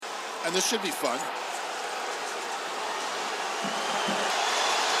and this should be fun.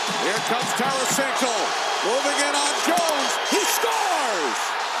 Here comes Tarasenko, moving in on Jones. He scores!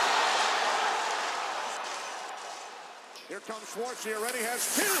 Here comes Schwartz. He already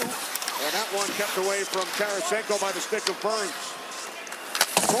has two. And that one kept away from Tarasenko by the stick of Burns.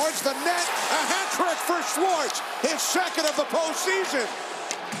 Towards the net, a hat trick for Schwartz. His second of the postseason.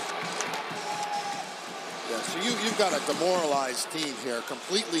 Yeah, so you've got a demoralized team here,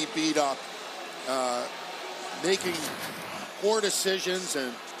 completely beat up, making poor decisions,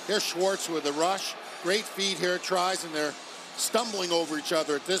 and here's Schwartz with a rush. Great feed here, tries, and they're stumbling over each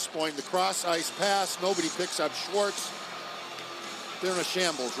other at this point. The cross-ice pass, nobody picks up Schwartz. They're in a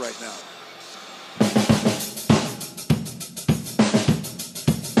shambles right now.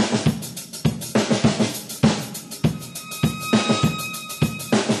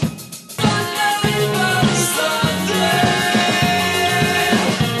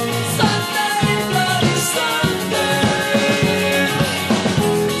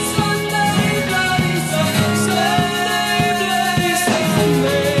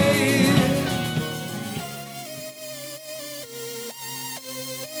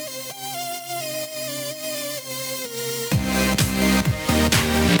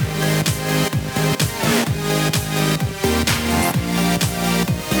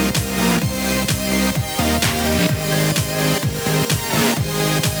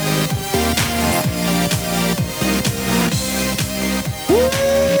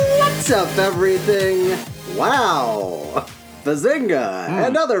 Up everything. Wow. Bazinga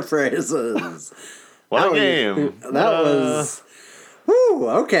and other phrases. What a game. That was... Whew,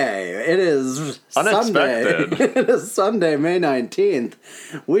 okay. It is unexpected. Sunday. It is Sunday, May 19th.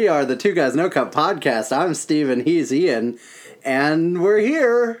 We are the Two Guys No Cup podcast. I'm Steven, he's Ian, and we're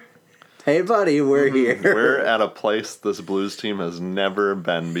here. Hey, buddy, we're here. We're at a place this Blues team has never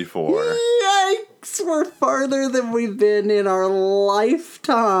been before. Yikes! We're farther than we've been in our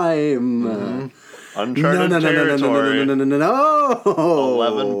lifetime. Uncharted territory. No.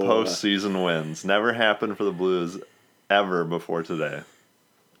 11 postseason wins. Never happened for the Blues ever before today.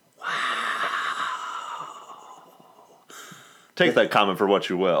 Wow. Take that comment for what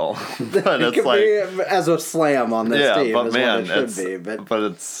you will. But it it's like be as a slam on this team. but is man, what it should be. But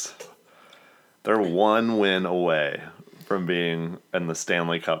it's they're one win away from being in the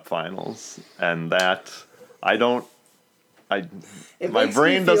Stanley Cup Finals, and that my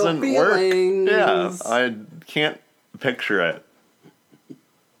brain doesn't work. Yeah, I can't picture it.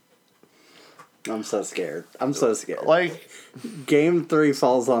 I'm so scared. Like, Game 3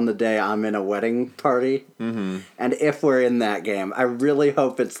 falls on the day I'm in a wedding party, and if we're in that game, I really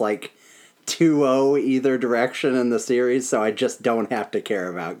hope it's like 2-0 either direction in the series, so I just don't have to care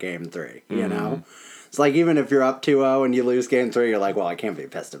about Game 3, you know? It's like, even if you're up 2-0 and you lose Game 3, you're like, well, I can't be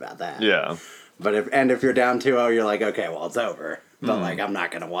pissed about that. yeah. But if you're down 2-0, you're like, okay, well, it's over. But, like, I'm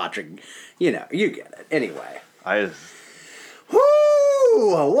not going to watch it. You know, you get it. Anyway.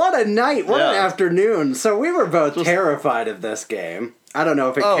 Woo! What a night. What an afternoon. So we were both terrified of this game. I don't know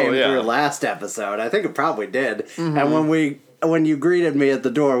if it came through last episode. I think it probably did. And when you greeted me at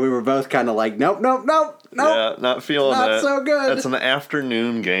the door, we were both kind of like, nope. Yeah, not feeling it. Not so good. It's an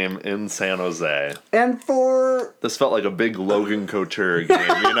afternoon game in San Jose. And this felt like a big Logan Couture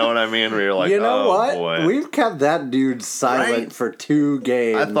game. You know what I mean? Where you're like, you know what? Boy. We've kept that dude silent for 2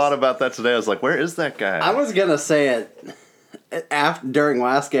 games. I thought about that today. I was like, where is that guy? I was going to say it during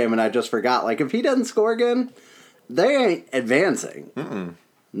last game, and I just forgot. Like, if he doesn't score again, they ain't advancing.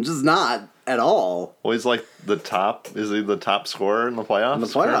 Just not at all. Well, he's like is he the top scorer in the playoffs? In the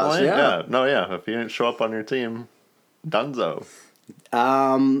playoffs, currently? yeah. No, yeah. If he didn't show up on your team, dunzo.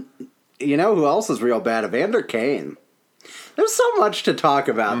 You know who else is real bad? Evander Kane. There's so much to talk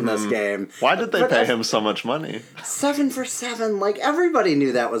about in this game. Why did they pay him so much money? 7 for 7. Like, everybody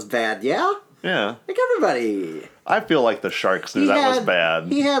knew that was bad, yeah? Yeah. Like, everybody. I feel like the Sharks knew that was bad.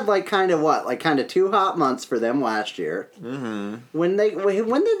 He had, like, kind of 2 hot months for them last year. When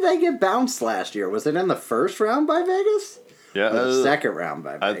did they get bounced last year? Was it in the first round by Vegas? Yeah. Or the second round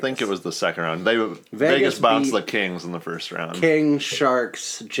by Vegas? I think it was the second round. Vegas bounced the Kings in the first round. Kings,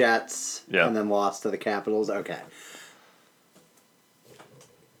 Sharks, Jets, yeah. And then lost to the Capitals. Okay.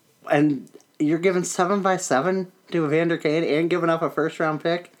 And you're giving 7 by 7 to Evander Kane and giving up a first round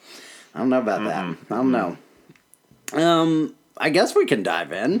pick? I don't know about that. I don't know. I guess we can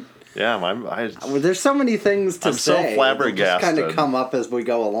dive in. Yeah, there's so many things to say. I'm so flabbergasted. Just kind of come up as we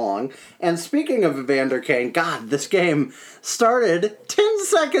go along. And speaking of Evander Kane, God, this game started 10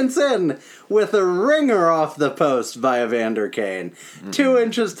 seconds in with a ringer off the post by Evander Kane. 2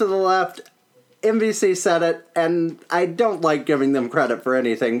 inches to the left, NBC said it, and I don't like giving them credit for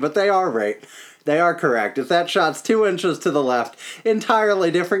anything, but they are right. They are correct. If that shot's 2 inches to the left,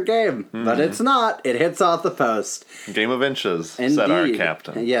 entirely different game. But it's not. It hits off the post. Game of inches, Indeed. said our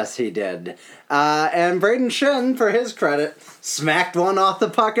captain. Yes, he did. And Braden Shen, for his credit, smacked one off the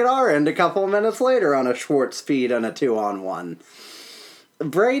puck at our end a couple of minutes later on a Schwartz feed on a 2-on-1.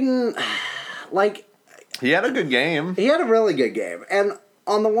 Braden, like... He had a good game. He had a really good game. And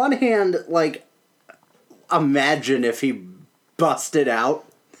on the one hand, like, imagine if he busted out.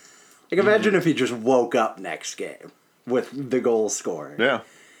 Like, imagine if he just woke up next game with the goal scoring. Yeah.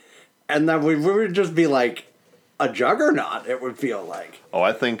 And then we would just be like a juggernaut, it would feel like. Oh,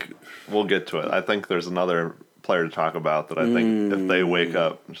 I think we'll get to it. I think there's another player to talk about that I think if they wake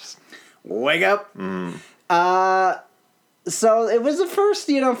up, just... Wake up! So it was the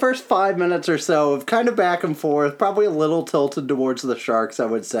first 5 minutes or so of kind of back and forth, probably a little tilted towards the Sharks, I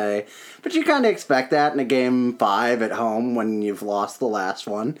would say. But you kind of expect that in a game 5 at home when you've lost the last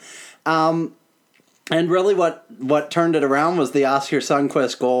one. And really what turned it around was the Oscar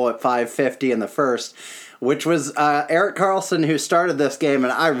Sundqvist goal at 5:50 in the first, which was Erik Karlsson, who started this game,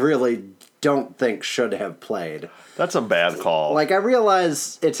 and I really don't think should have played. That's a bad call. Like, I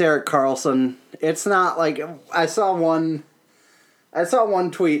realize it's Erik Karlsson. It's not like... I saw one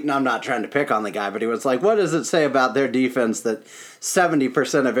tweet, and I'm not trying to pick on the guy, but he was like, what does it say about their defense that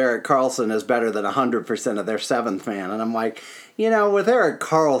 70% of Erik Karlsson is better than 100% of their seventh man? And I'm like, with Erik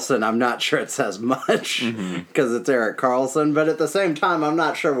Karlsson, I'm not sure it says much because it's Erik Karlsson, but at the same time, I'm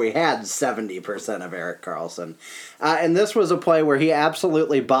not sure we had 70% of Erik Karlsson. And this was a play where he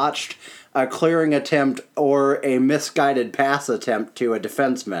absolutely botched a clearing attempt or a misguided pass attempt to a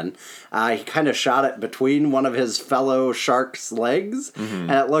defenseman. He kind of shot it between one of his fellow Sharks' legs, and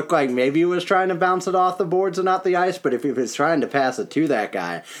it looked like maybe he was trying to bounce it off the boards and not the ice, but if he was trying to pass it to that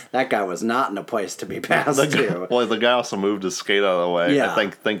guy was not in a place to be passed to. Well, the guy also moved his skate out of the way, Yeah. I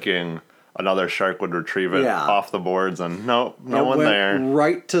think thinking another Shark would retrieve it off the boards, and no one went there.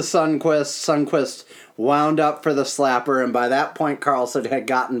 Right to Sundqvist. Sundqvist wound up for the slapper, and by that point, Karlsson had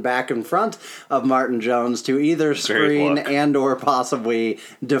gotten back in front of Martin Jones to either screen and or possibly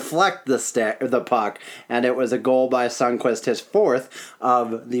deflect the puck, and it was a goal by Sundqvist, his fourth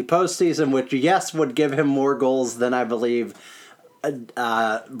of the postseason, which, yes, would give him more goals than I believe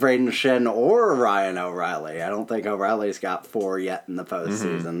Braden Shen or Ryan O'Reilly. I don't think O'Reilly's got 4 yet in the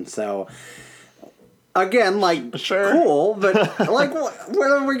postseason, so... Again, sure. Cool, but,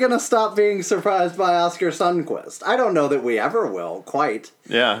 when are we going to stop being surprised by Oscar Sundqvist? I don't know that we ever will, quite.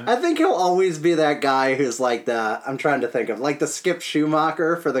 Yeah. I think he'll always be that guy who's I'm trying to think of, the Skip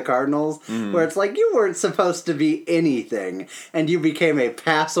Schumacher for the Cardinals, where it's like, you weren't supposed to be anything, and you became a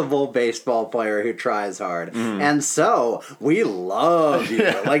passable baseball player who tries hard. And so, we love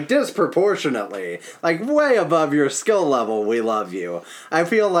you, disproportionately. Way above your skill level, we love you. I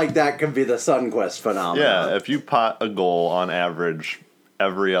feel like that could be the Sundqvist phenomenon. Yeah, if you pot a goal on average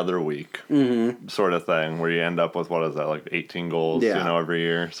every other week, sort of thing, where you end up with, 18 goals, every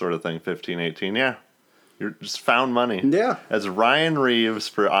year, sort of thing, 15, 18, you're just found money. Yeah. As Ryan Reeves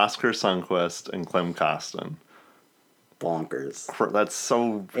for Oscar Sundqvist and Klim Kostin. Bonkers. That's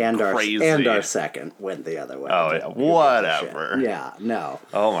so crazy. And our second went the other way. Oh, yeah. Whatever. Yeah, no.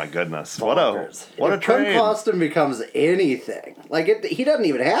 Oh, my goodness. Bonkers. What a trade. Klim Kostin becomes anything. He doesn't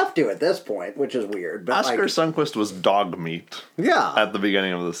even have to at this point, which is weird. But Oscar Sundqvist was dog meat. Yeah. At the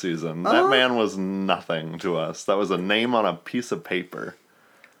beginning of the season. That man was nothing to us. That was a name on a piece of paper.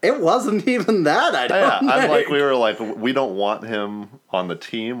 It wasn't even that, I don't think. We don't want him on the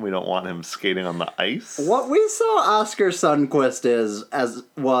team. We don't want him skating on the ice. What we saw Oscar Sundqvist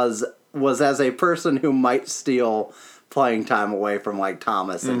was as a person who might steal playing time away from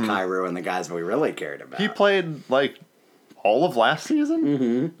Thomas and Kyrou and the guys we really cared about. He played all of last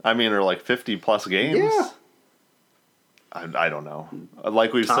season? I mean, or 50 plus games. Yeah. I don't know.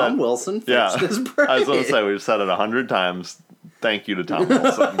 Like we've said, Tom Wilson fixed his brain. I was going to say, we've said it 100 times. Thank you to Tom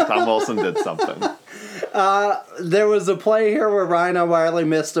Wilson. Tom Wilson did something. There was a play here where Ryan O'Reilly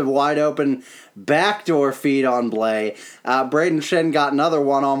missed a wide open backdoor feed on Blais. Braden Shen got another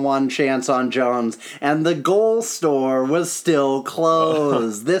one-on-one chance on Jones, and the goal store was still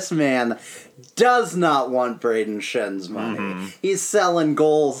closed. This man does not want Braden Shen's money. He's selling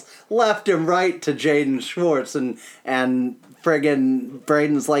goals left and right to Jaden Schwartz, and friggin'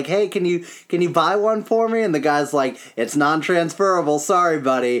 Braden's like, hey, can you buy one for me? And the guy's like, it's non-transferable, sorry,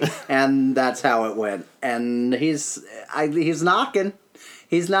 buddy. And that's how it went. And he's knocking.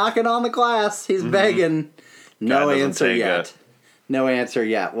 He's knocking on the glass. He's begging. No answer yet. No answer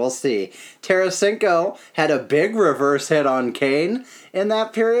yet. We'll see. Tarasenko had a big reverse hit on Kane. in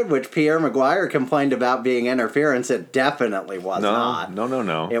that period, which Pierre Maguire complained about being interference. It definitely was not.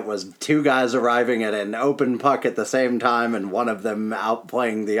 No. It was two guys arriving at an open puck at the same time and one of them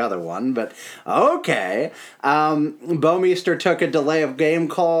outplaying the other one. But okay. Bouwmeester took a delay of game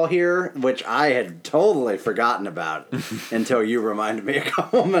call here, which I had totally forgotten about until you reminded me a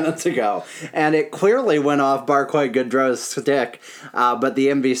couple minutes ago. And it clearly went off Barclay Goodrow's stick, but the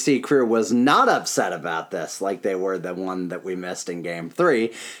NBC crew was not upset about this like they were the one that we missed in Game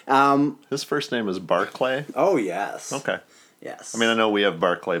 3. His first name is Barclay? Oh, yes. Okay. Yes. I mean, I know we have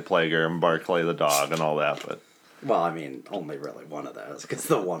Barclay Plager and Barclay the dog and all that, but... Well, I mean, only really one of those, because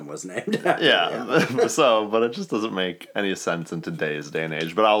the one was named after Yeah. So, but it just doesn't make any sense in today's day and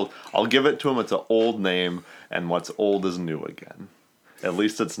age. But I'll give it to him. It's an old name, and what's old is new again. At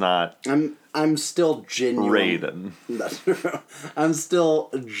least it's not... I'm still Raiden. I'm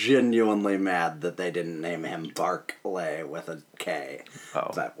still genuinely mad that they didn't name him Barclay with a K. Oh.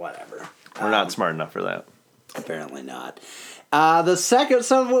 But whatever. We're not smart enough for that. Apparently not.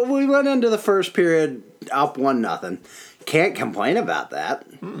 So we went into the first period up 1-0. Can't complain about that.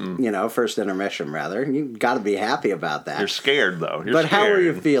 First intermission rather. You got to be happy about that. You're scared though. How are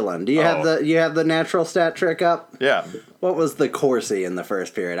you feeling? Do you have the natural stat trick up? Yeah. What was the Corsi in the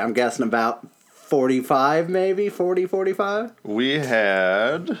first period? I'm guessing about 45, maybe 40, 45. We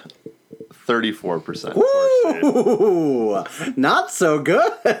had 34%. Ooh, not so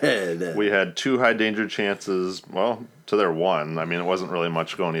good. We had 2 high danger chances. Well, to their 1. I mean, it wasn't really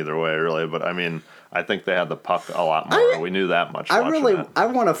much going either way, really. But I mean, I think they had the puck a lot more. We knew that much. I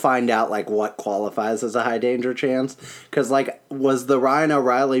want to find out what qualifies as a high danger chance, because was the Ryan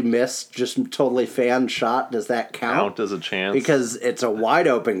O'Reilly miss just totally fan shot? Does that count as a chance? Because it's a wide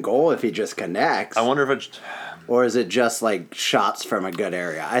open goal if he just connects. I wonder if it's. Or is it just shots from a good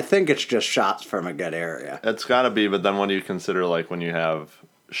area? I think it's just shots from a good area. It's got to be, but then when you consider when you have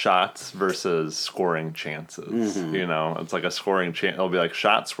shots versus scoring chances, it's like a scoring chance. It'll be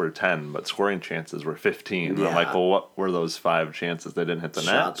shots were 10, but scoring chances were 15. Yeah. And I'm what were those 5 chances they didn't hit the net?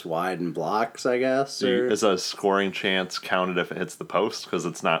 Shots wide and blocks, I guess. Is a scoring chance counted if it hits the post? Because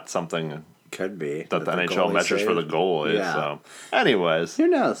it's not something. Could be. That the NHL measures for the goal is. Yeah. So, anyways. Who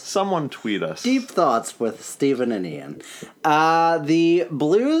knows? Someone tweet us. Deep thoughts with Stephen and Ian. The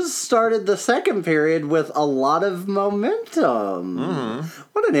Blues started the second period with a lot of momentum. Mm-hmm.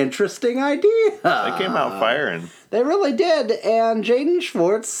 What an interesting idea. They came out firing. They really did, and Jaden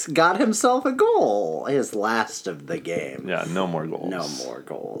Schwartz got himself a goal, his last of the game. Yeah, no more goals. No more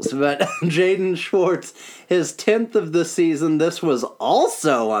goals. But Jaden Schwartz, his 10th of the season, this was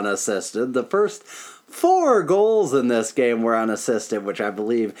also unassisted. The first 4 goals in this game were unassisted, which I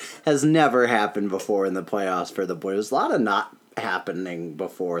believe has never happened before in the playoffs for the Blues. A lot of not happening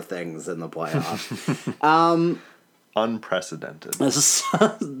before things in the playoffs. Unprecedented.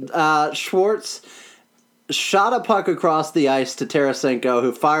 Schwartz shot a puck across the ice to Tarasenko,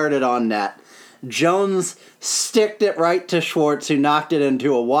 who fired it on net. Jones sticked it right to Schwartz, who knocked it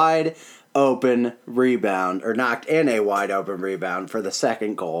into a wide open rebound, or knocked in a wide open rebound for the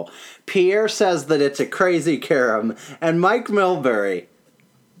second goal. Pierre says that it's a crazy carom, and Mike Milbury,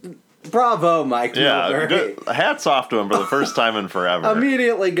 bravo, Mike Milbury. Good. Hats off to him for the first time in forever.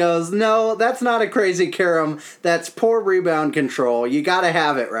 Immediately goes, no, that's not a crazy carom. That's poor rebound control. You got to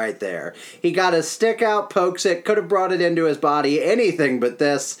have it right there. He got his stick out, pokes it, could have brought it into his body, anything but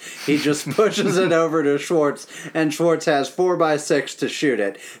this. He just pushes it over to Schwartz, and Schwartz has 4x6 to shoot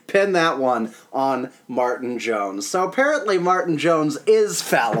it. Pin that one on Martin Jones. So apparently Martin Jones is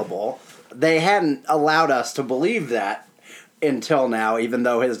fallible. They hadn't allowed us to believe that until now, even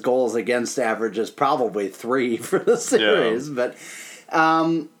though his goals against average is probably 3 for the series. Yeah. But,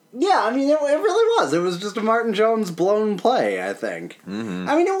 yeah, I mean, it really was. It was just a Martin Jones blown play, I think. Mm-hmm.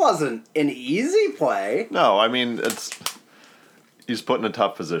 I mean, it wasn't an easy play. No, I mean, he's put in a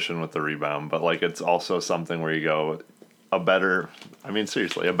tough position with the rebound, but, it's also something where you go,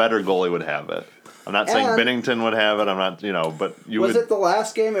 seriously, a better goalie would have it. I'm not saying Binnington would have it, I'm not, but you Was it the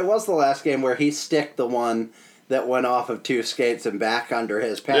last game? It was the last game where he sticked the one that went off of 2 skates and back under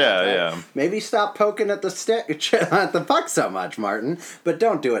his pad. Yeah. Maybe stop poking at the puck so much, Martin. But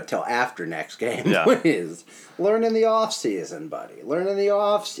don't do it till after next game, please. Learn in the off-season, buddy. Learn in the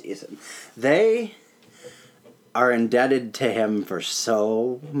off-season. They are indebted to him for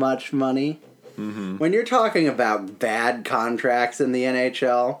so much money. Mm-hmm. When you're talking about bad contracts in the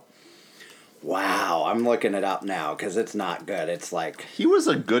NHL... Wow, I'm looking it up now because it's not good. It's he was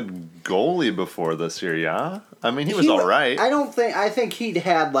a good goalie before this year, yeah? I mean, he was all right. I think he'd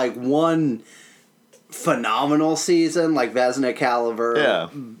had one phenomenal season, like Vezina caliber. Yeah.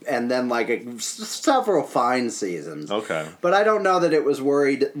 And then like several fine seasons. Okay. But I don't know that it was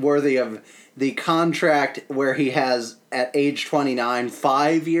worthy of the contract where he has, at age 29,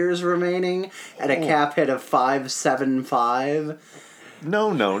 5 years remaining at a cap hit of $575.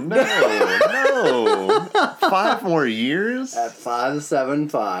 No. 5 more years? At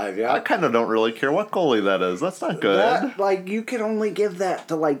 $575, yeah. I kind of don't really care what goalie that is. That's not good. That, like, you can only give that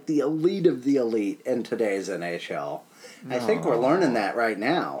to, like, the elite of the elite in today's NHL. No. I think we're learning that right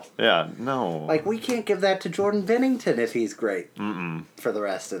now. Yeah, no. Like, we can't give that to Jordan Binnington if he's great for the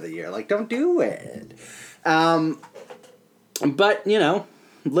rest of the year. Like, don't do it. But, you know,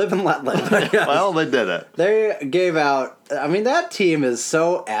 live and let live. Well, they did it. They gave out... I mean, that team is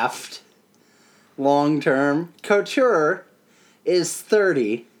so effed long term. Couture is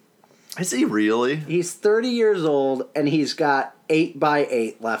 30. Is he really? He's 30 years old, and he's got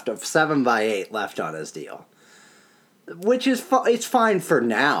 8x8 left of 7x8 left on his deal. Which is it's fine for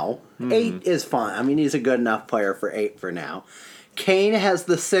now. 8 is fine. I mean, he's a good enough player for 8 for now. Kane has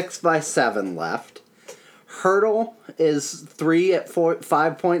the 6x7 left. Hurdle is 3 at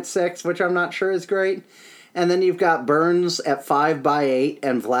 5.6, which I'm not sure is great. And then you've got Burns at 5x8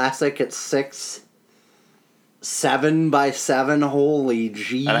 and Vlasic at 7x7. Holy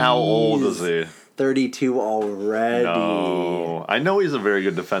jeez. And how old is he? 32 already. No. I know he's a very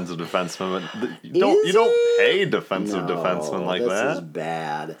good defensive defenseman, but you don't pay defensive defensemen like that. This is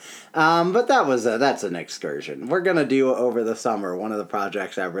bad. But that's an excursion. We're going to do over the summer, one of the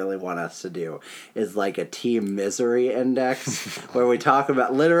projects I really want us to do is like a team misery index where we talk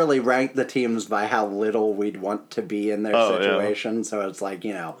about, literally rank the teams by how little we'd want to be in their situation. Yeah. So it's like,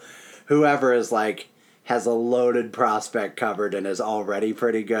 you know, whoever is like, has a loaded prospect covered and is already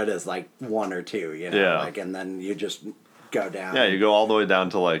pretty good is like 1 or 2, you know, like, and then you just go down. Yeah, you go all the way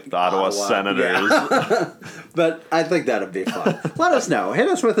down to like the Ottawa Senators. Yeah. But I think that'd be fun. Let us know. Hit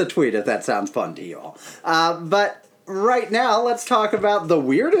us with a tweet if that sounds fun to you all. But right now, let's talk about the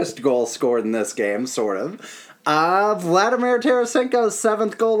weirdest goal scored in this game, sort of. Vladimir Tarasenko's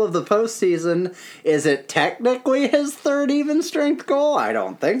 7th goal of the postseason. Is it technically his 3rd even strength goal? I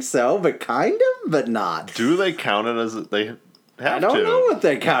don't think so, but kind of, but not. Do they count it as they have to? I don't know what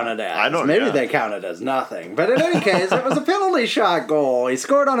they counted as. Maybe they counted as nothing. But in any case, it was a penalty shot goal. He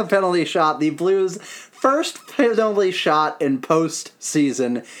scored on a penalty shot. The Blues' first penalty shot in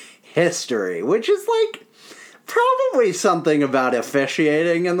postseason history, which is like probably something about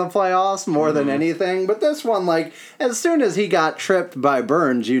officiating in the playoffs more than anything. But this one, like, as soon as he got tripped by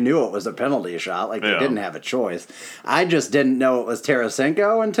Burns, you knew it was a penalty shot. Like, they didn't have a choice. I just didn't know it was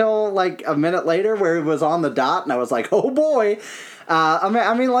Tarasenko until, like, a minute later where he was on the dot, and I was like, oh, boy.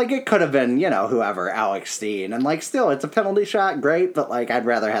 I mean, like, it could have been, you know, whoever, Alex Steen. And, like, still, it's a penalty shot, great, but, like, I'd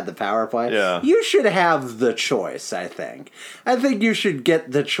rather have the power play. Yeah. You should have the choice, I think. I think you should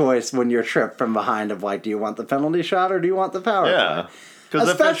get the choice when you're tripped from behind of, like, do you want the penalty shot or do you want the power play?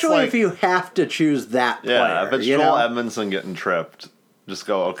 Especially if you have to choose that player. Yeah, if it's Joel Edmondson getting tripped, just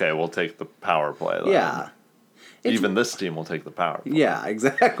go, okay, we'll take the power play then. Yeah. Even this team will take the power play. Yeah,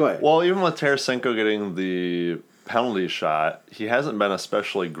 exactly. Well, even with Tarasenko getting the penalty shot, he hasn't been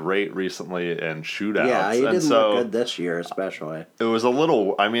especially great recently in shootouts. Yeah, he didn't look good this year, especially. It was a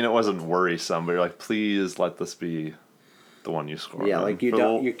little, I mean, it wasn't worrisome, but you're like, please let this be the one you score. Yeah, like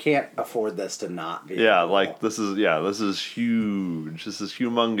you can't afford this to not be. Yeah, like this is huge. This is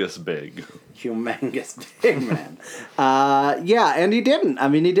humongous big. Humongous big, man. Yeah, and he didn't. I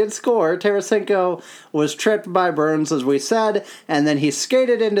mean, he did score. Tarasenko was tripped by Burns, as we said, and then he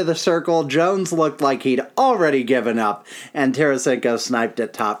skated into the circle. Jones looked like he'd already given up, and Tarasenko sniped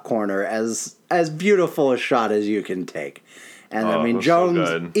at top corner as beautiful a shot as you can take. And I mean, Jones,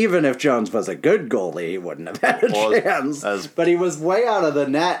 so even if Jones was a good goalie, he wouldn't have had a chance. But he was way out of the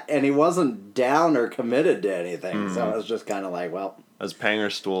net, and he wasn't down or committed to anything. So it was just kind of like, well. As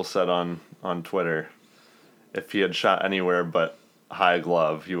Pangerstool said on Twitter, if he had shot anywhere but high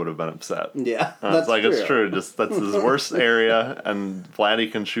glove, he would have been upset. Yeah, that's like, true. It's true. Just that's his worst area, and Vladdy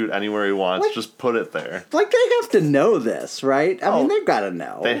can shoot anywhere he wants. Like, just put it there. Like, they have to know this, right? I mean, they've got to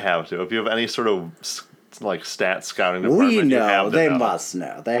know. They have to. If you have any sort of like stat scouting department, we know. You have to they know. Must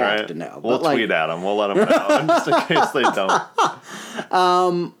know. They have to know. We'll tweet at them. We'll let them know just in case they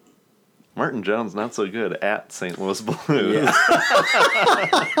don't. Martin Jones not so good at St. Louis Blues. Yeah.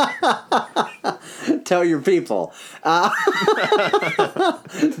 Tell your people.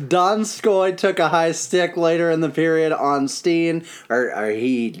 Donskoy took a high stick later in the period on Steen, or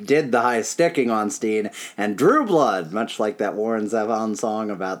he did the high sticking on Steen, and drew blood, much like that Warren Zevon song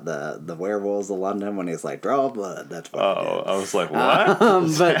about the werewolves of London when he's like, draw blood. That's what he did. I was like, what?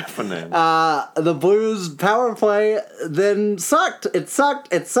 What's happening? The Blues power play then sucked. It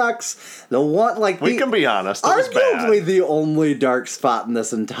sucks. The one, like, we can be honest, it was arguably bad. the only dark spot in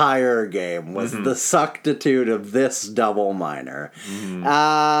this entire game was the suctitude of this double minor.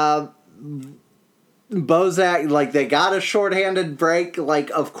 Bozak, like, they got a shorthanded break, like,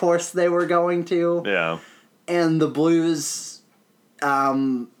 of course they were going to. Yeah. And the Blues,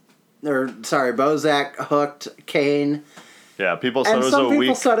 Bozak hooked Kane. Yeah, people said And it was some a people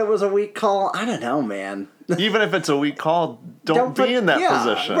weak... said it was a weak call. I don't know, man. Even if it's a weak call, don't be in that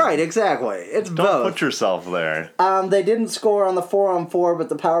position. Right, exactly. It's Don't both. put yourself there. They didn't score on the 4-on-4, but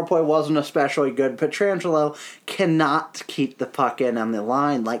the power play wasn't especially good. Pietrangelo cannot keep the puck in on the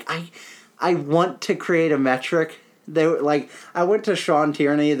line. Like, I want to create a metric. They were like, I went to Sean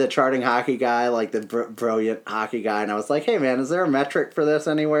Tierney, the charting hockey guy, like the brilliant hockey guy, and I was like, hey man, is there a metric for this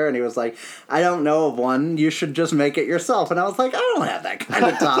anywhere? And he was like, I don't know of one. You should just make it yourself. And I was like, I don't have that kind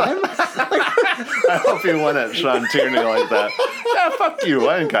of time. I hope you went at Sean Tierney like that. Yeah, fuck you.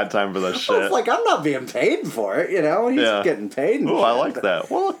 I ain't got time for this shit. I was like, I'm not being paid for it, you know? He's getting paid. Oh, I like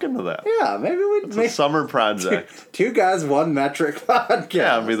that. We'll look into that. Yeah, maybe we'd It's a summer project. Two guys, one metric podcast.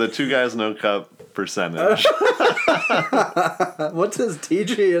 Yeah, it'd be the two guys, no cup percentage. What's his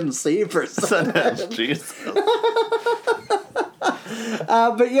TG&C percentage? Jesus.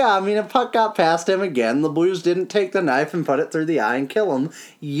 But yeah, I mean, a puck got past him again. The Blues didn't take the knife and put it through the eye and kill him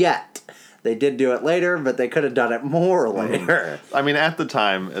yet. They did do it later, but they could have done it more later. I mean, at the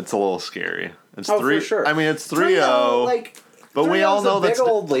time, it's a little scary. It's for sure. I mean, it's 3-0. Like, but we all know that's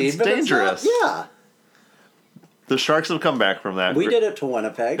lead, it's dangerous. Yeah. The Sharks have come back from that. We did it to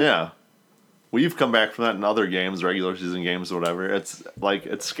Winnipeg. Yeah. We've come back from that in other games, regular season games, whatever. It's like,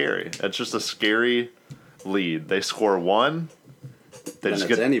 it's scary. It's just a scary lead. They score one. Then it's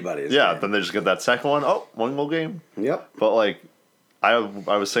anybody's game. Then they just get that second one. Oh, 1-goal game. Yep. But like, I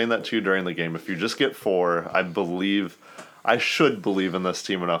was saying that to you during the game. If you just get 4, I should believe in this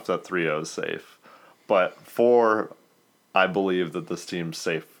team enough that 3-0 is safe. But 4, I believe that this team's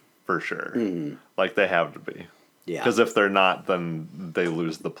safe for sure. Like, they have to be. Yeah. Because if they're not, then they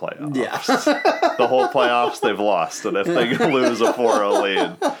lose the playoffs. Yeah. The whole playoffs, they've lost. And if they lose a 4-0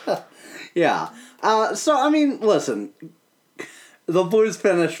 lead. Yeah. So, I mean, listen. The Blues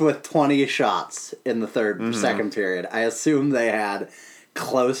finished with 20 shots in the second period. I assume they had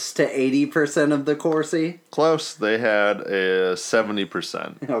close to 80% of the Corsi. Close. They had a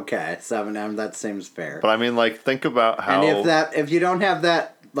 70%. Okay, 7. That seems fair. But I mean, like, think about how... And if you don't have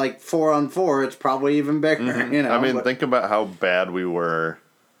that, like, 4-on-4, it's probably even bigger, you know? I mean, think about how bad we were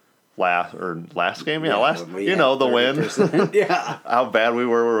last game? Yeah, the win. Yeah. How bad we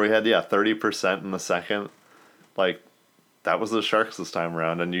were where we had, 30% in the second. Like, that was the Sharks this time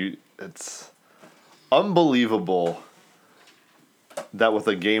around, and it's unbelievable that with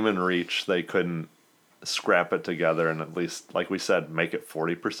a game in reach, they couldn't scrap it together and at least, like we said, make it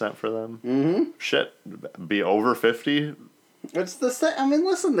 40% for them. Mm-hmm. Shit, be over 50. It's the same. I mean,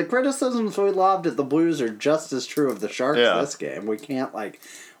 listen, the criticisms we lobbed at the Blues are just as true of the Sharks this game. We can't,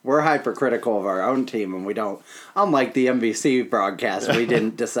 we're hypercritical of our own team, and we don't, unlike the NBC broadcast, we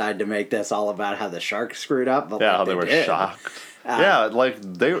didn't decide to make this all about how the Sharks screwed up. But how they were shocked.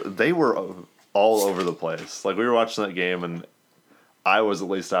 They were all over the place. Like, we were watching that game, and I was at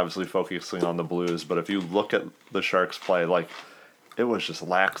least obviously focusing on the Blues, but if you look at the Sharks play, like, it was just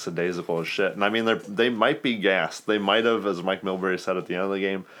lackadaisical as shit. And I mean, they might be gassed. They might have, as Mike Milbury said at the end of the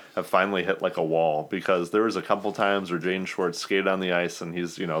game, have finally hit like a wall, because there was a couple times where Jaden Schwartz skated on the ice, and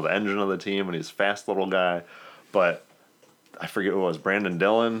he's, the engine of the team, and he's a fast little guy. But I forget who it was, Brandon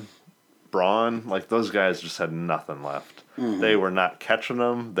Dillon, Braun, like, those guys just had nothing left. Mm-hmm. They were not catching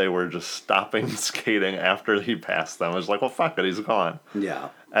them. They were just stopping skating after he passed them. It was like, well, fuck it, he's gone. Yeah.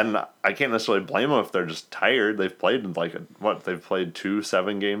 And I can't necessarily blame them if they're just tired. They've played they've played 2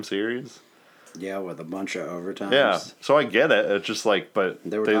 7-game series. Yeah, with a bunch of overtimes. Yeah, so I get it. It's just like, but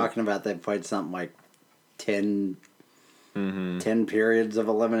they were talking about they played something like 10 periods of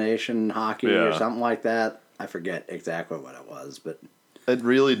elimination hockey or something like that. I forget exactly what it was, but it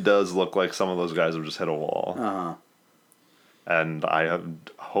really does look like some of those guys have just hit a wall. Uh-huh. And I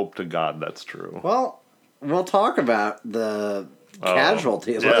hope to God that's true. Well, we'll talk about the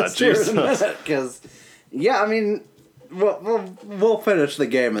casualty list here in a minute, because I mean, we'll finish the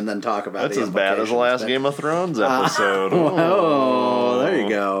game and then talk about that's the as bad as the last Game of Thrones episode. Oh, there you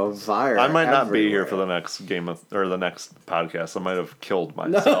go. Fire. I might not everywhere. be here for the next the next podcast. I might have killed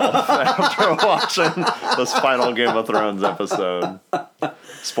myself after watching this final Game of Thrones episode.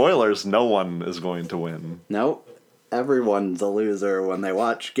 Spoilers: no one is going to win. Nope. Everyone's a loser when they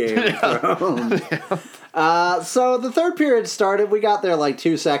watch Game of Thrones. So the third period started. We got there like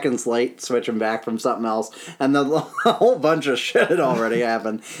 2 seconds late, switching back from something else, and then a whole bunch of shit had already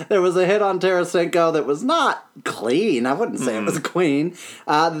happened. There was a hit on Tarasenko that was not clean. I wouldn't say it was clean.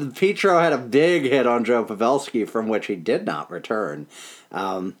 Petro had a big hit on Joe Pavelski, from which he did not return.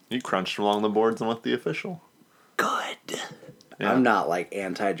 He crunched along the boards and with the official. Good. Yeah. I'm not, like,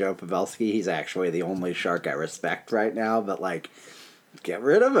 anti-Joe Pavelski. He's actually the only Shark I respect right now, but, like, get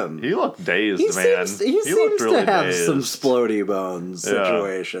rid of him. He looked dazed, He man. seems looked really to have dazed. some splody bones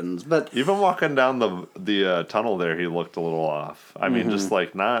situations, but Even walking down the tunnel there, he looked a little off. I mean, just,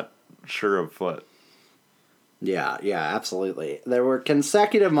 like, not sure of foot. yeah, absolutely. There were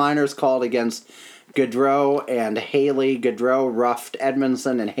consecutive minors called against Gaudreau and Haley. Gaudreau roughed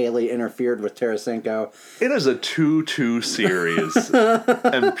Edmondson, and Haley interfered with Tarasenko. It is a 2-2 series.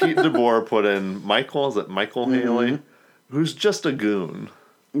 And Pete DeBoer put in Michael Haley, who's just a goon.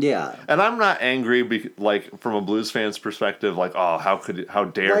 Yeah. And I'm not angry, like, from a Blues fan's perspective, like, oh, how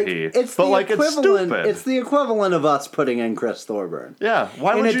dare Like, he? it's But, the like, it's equivalent. stupid. It's the equivalent of us putting in Chris Thorburn. Yeah,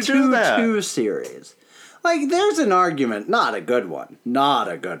 why would you do that? In a 2-2 series. Like, there's an argument, not a good one,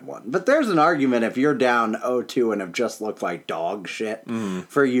 but there's an argument if you're down 0-2 and have just looked like dog shit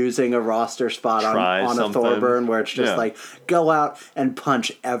for using a roster spot on a Thorburn, where it's just like, go out and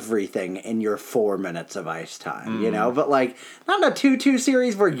punch everything in your 4 minutes of ice time, you know? But, like, not a 2-2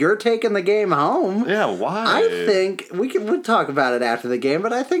 series where you're taking the game home. Yeah, why? I think, we'll talk about it after the game,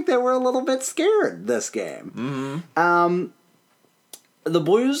 but I think they were a little bit scared this game. The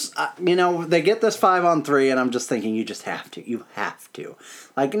Blues, they get this 5-on-3, and I'm just thinking, you have to.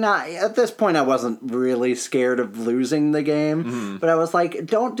 Like, at this point, I wasn't really scared of losing the game, but I was like,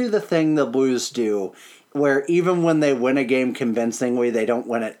 don't do the thing the Blues do, where even when they win a game convincingly, they don't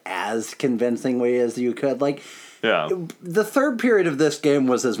win it as convincingly as you could. Like, yeah. The third period of this game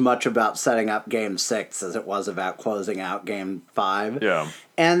was as much about setting up Game 6 as it was about closing out Game 5. Yeah.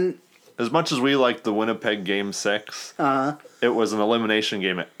 And as much as we liked the Winnipeg Game 6, it was an elimination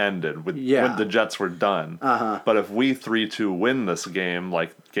game. It ended when the Jets were done. But if we 3-2 win this game,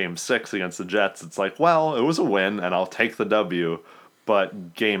 like Game 6 against the Jets, it's like, well, it was a win, and I'll take the W.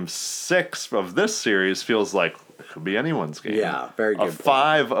 But Game 6 of this series feels like it could be anyone's game. Yeah, very good. A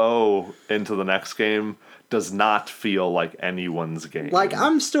 5-0 into the next game does not feel like anyone's game. Like,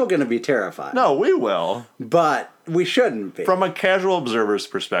 I'm still going to be terrified. No, we will. But we shouldn't be. From a casual observer's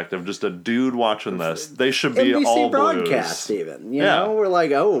perspective, just a dude watching this, they should be NBC all broadcast, Blues. even. You know, we're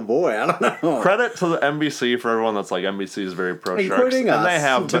like, oh boy, I don't know. Credit to the NBC for everyone that's like, NBC is very pro Sharks. Including us, and they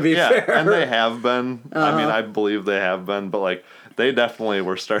have to been, be fair. And they have been. I mean, I believe they have been, but like, they definitely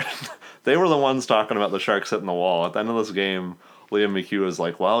were starting. They were the ones talking about the Sharks hitting the wall. At the end of this game, Liam McHugh was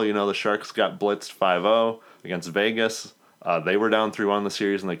like, well, the Sharks got blitzed 5-0 against Vegas. They were down 3-1 in the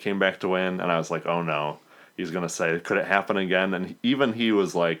series, and they came back to win. And I was like, oh no. He's going to say, could it happen again? And even he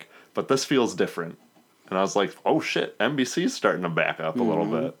was like, but this feels different. And I was like, oh shit, NBC's starting to back up a little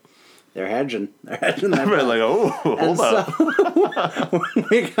bit. They're hedging. That I'm like, oh, hold up. So,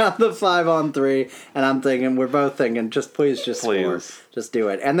 we got the 5-on-3, and I'm thinking, we're both thinking, please score. Just do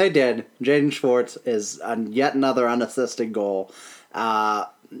it. And they did. Jaden Schwartz is yet another unassisted goal.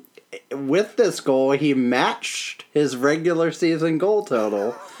 With this goal, he matched his regular season goal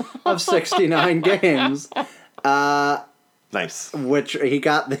total of 69 games. Nice. Which he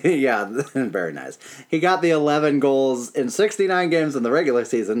got very nice. He got the 11 goals in 69 games in the regular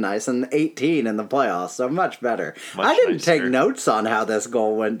season, nice, and 18 in the playoffs, so much better. I didn't take notes on how this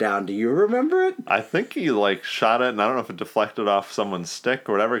goal went down. Do you remember it? I think he shot it, and I don't know if it deflected off someone's stick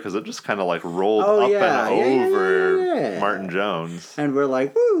or whatever, because it just kind of rolled up and over Martin Jones. And we're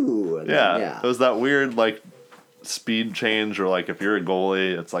like, woo! And then, it was that weird speed change, or if you're a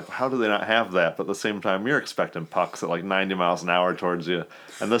goalie, it's like, how do they not have that? But at the same time, you're expecting pucks at 90 miles an hour towards you,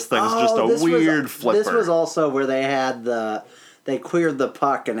 and this thing's just a weird flipper. This was also where they had they cleared the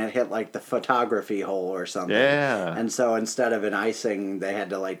puck and it hit the photography hole or something. Yeah. And so instead of an icing, they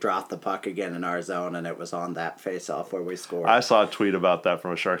had to drop the puck again in our zone, and it was on that face-off where we scored. I saw a tweet about that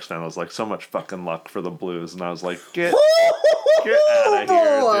from a Sharks fan. I was like, so much fucking luck for the Blues, and I was like, get out of here,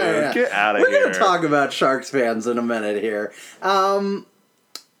 dude. Get out of here. We're going to talk about Sharks fans in a minute here. Yeah,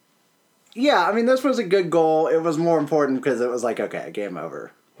 I mean, this was a good goal. It was more important because it was okay, game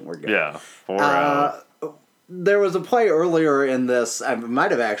over. We're good. Yeah, 4-0. there was a play earlier in this, I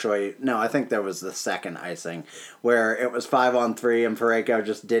might have actually, no, I think there was the second icing, where it was 5-on-3 and Parayko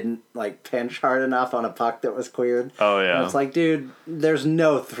just didn't, like, pinch hard enough on a puck that was cleared. Oh, yeah. And it's like, dude, there's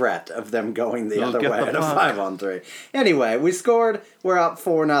no threat of them going the other way at a 5-on-3. Anyway, we scored, we're up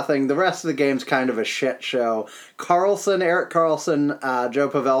 4-0. The rest of the game's kind of a shit show. Erik Karlsson, Joe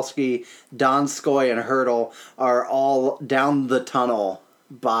Pavelski, Donskoy, and Hertl are all down the tunnel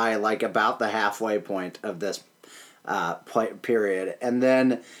by like about the halfway point of this period. And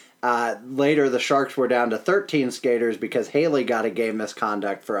then later the Sharks were down to 13 skaters because Haley got a game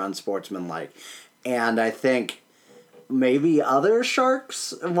misconduct for unsportsmanlike. And I think maybe one other Shark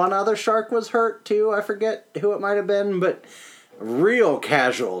was hurt too. I forget who it might have been, but real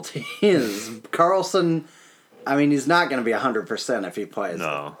casualties. Karlsson, I mean, he's not going to be 100% if he plays.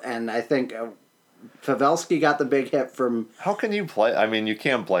 No. And I think Pavelski got the big hit from... How can you play? I mean, you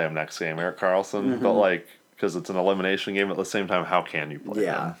can play him next game, Erik Karlsson, but like, because it's an elimination game, at the same time, how can you play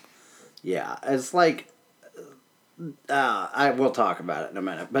him? Yeah, it's like... I will talk about it in a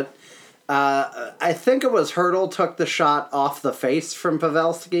minute, but I think it was Hertl took the shot off the face from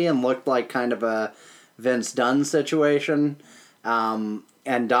Pavelski and looked like kind of a Vince Dunn situation. And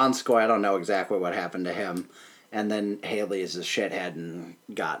Donskoy, I don't know exactly what happened to him. And then Haley's a shithead and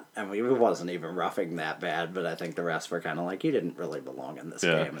it wasn't even roughing that bad, but I think the rest were kind of like, you didn't really belong in this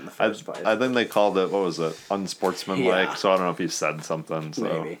game in the first place. I think they called it, what was it, unsportsmanlike, so I don't know if he said something. So.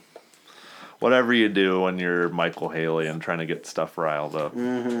 Maybe. Whatever you do when you're Michael Haley and trying to get stuff riled up.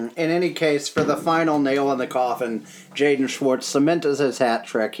 Mm-hmm. In any case, for the final nail in the coffin, Jaden Schwartz cemented his hat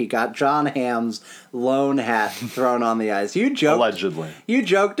trick. He got John Hamm's lone hat thrown on the ice. Allegedly. You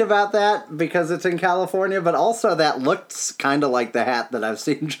joked about that because it's in California, but also that looks kind of like the hat that I've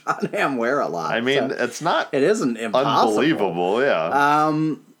seen John Hamm wear a lot. I mean, it's not... It isn't impossible. Unbelievable,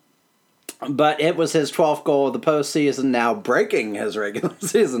 yeah. But it was his 12th goal of the postseason, now breaking his regular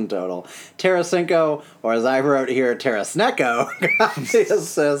season total. Tarasenko, or as I wrote here, Tarasneko, got the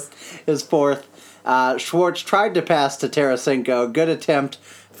assist, his fourth. Schwartz tried to pass to Tarasenko. Good attempt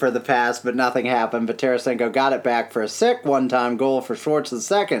for the pass, but nothing happened. But Tarasenko got it back for a sick one-time goal for Schwartz's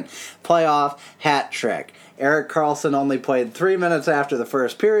second playoff hat trick. Erik Karlsson only played 3 minutes after the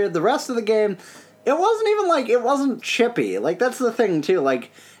first period. The rest of the game, it wasn't even like, it wasn't chippy. Like, that's the thing, too.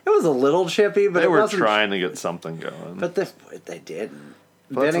 Like, it was a little chippy, but they were trying to get something going. But they didn't.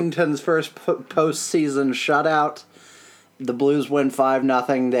 Bennington's first postseason shutout. The Blues win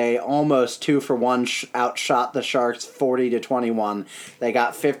 5-0. They almost 2-for-1 outshot the Sharks 40-21. They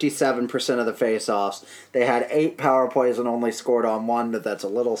got 57% of the faceoffs. They had 8 power plays and only scored on 1, but that's a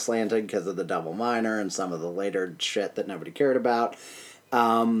little slanted because of the double minor and some of the later shit that nobody cared about.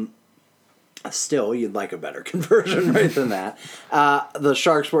 Still, you'd like a better conversion rate than that. The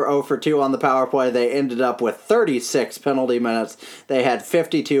Sharks were 0-for-2 on the power play. They ended up with 36 penalty minutes. They had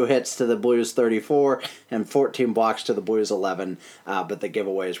 52 hits to the Blues 34 and 14 blocks to the Blues 11. But the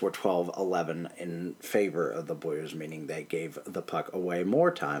giveaways were 12-11 in favor of the Blues, meaning they gave the puck away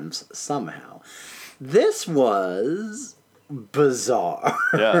more times somehow. This was bizarre.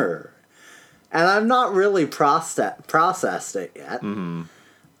 Yeah. And I'm not really processed it yet. Mm-hmm.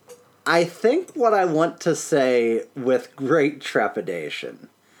 I think what I want to say with great trepidation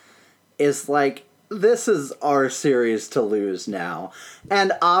is like, this is our series to lose now.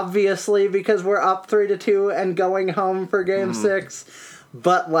 And obviously, because we're up 3-2 and going home for Game 6,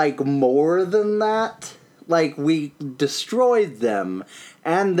 but like more than that, like we destroyed them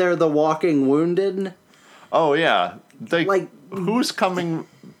and they're the walking wounded. Oh, yeah. Who's coming...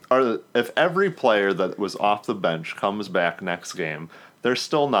 If every player that was off the bench comes back next game... They're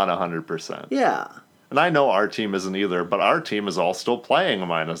still not 100%. Yeah. And I know our team isn't either, but our team is all still playing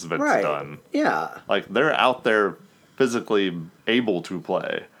minus Vince Dunn. Yeah. Like, they're out there physically able to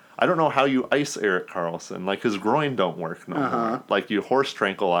play. I don't know how you ice Erik Karlsson. Like, his groin don't work no more. Like, you horse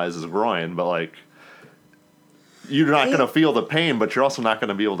tranquilize his groin, but, like, you're not going to feel the pain, but you're also not going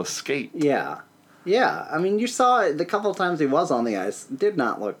to be able to skate. Yeah. Yeah. I mean, you saw it the couple of times he was on the ice. It did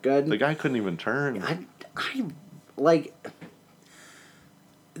not look good. The guy couldn't even turn.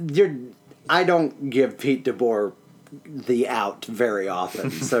 I don't give Pete DeBoer the out very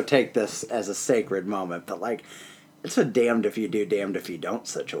often, so take this as a sacred moment. But like, it's a damned if you do, damned if you don't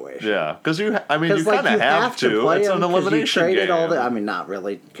situation. Yeah, because you kind of have to. It's an elimination game. I mean, not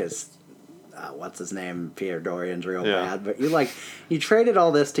really, because what's his name, Pierre Dorian's real bad. But you traded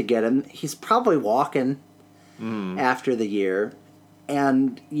all this to get him. He's probably walking after the year,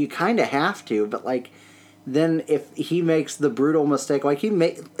 and you kind of have to. But like, then if he makes the brutal mistake, like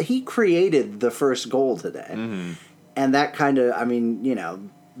he created the first goal today, and that kind of, I mean,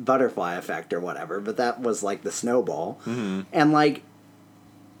 butterfly effect or whatever, but that was like the snowball. Mm-hmm. And like,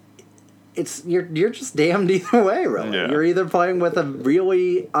 you're just damned either way, really. Yeah. You're either playing with a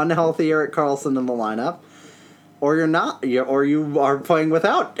really unhealthy Erik Karlsson in the lineup, or you're not. Or you are playing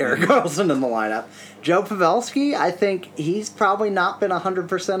without Erik Karlsson in the lineup. Joe Pavelski, I think he's probably not been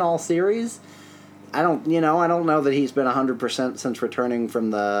 100% all series. I don't know that he's been 100% since returning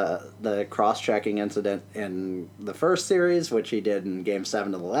from the cross-checking incident in the first series, which he did in Game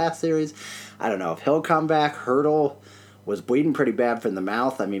 7 of the last series. I don't know if he'll come back. Hertl was bleeding pretty bad from the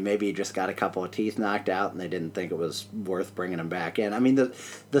mouth. I mean, maybe he just got a couple of teeth knocked out and they didn't think it was worth bringing him back in. I mean,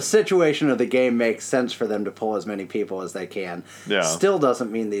 the situation of the game makes sense for them to pull as many people as they can. Yeah. Still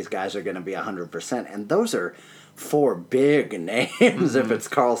doesn't mean these guys are going to be 100%. And those are 4 big names if it's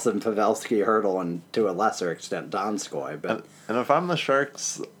Karlsson, Pavelski, Hertl, and to a lesser extent Donskoy. But and if I'm the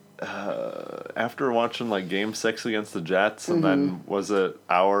Sharks, after watching like Game 6 against the Jets, and then was it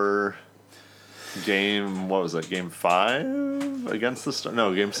our game? What was it? Game 5 against the Stars?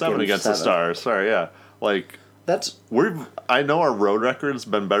 No, Game 7 against the Stars. Sorry, yeah. Like I know our road record's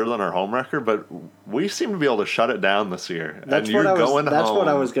been better than our home record, but we seem to be able to shut it down this year. That's what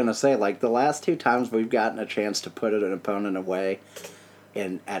I was going to say. Like the last 2 times we've gotten a chance to put an opponent away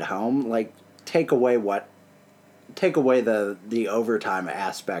at home, like take away the overtime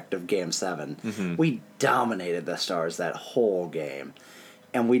aspect of Game 7. Mm-hmm. We dominated the Stars that whole game,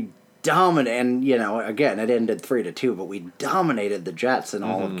 and we dominated. And again, it ended 3-2, but we dominated the Jets in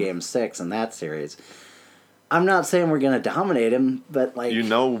all of Game 6 in that series. I'm not saying we're going to dominate him, but like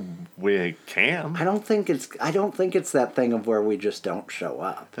we can. I don't think it's that thing of where we just don't show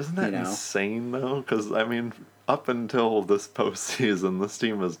up. Isn't that insane though? Because I mean, up until this postseason, this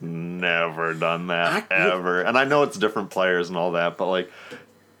team has never done that ever. And I know it's different players and all that, but like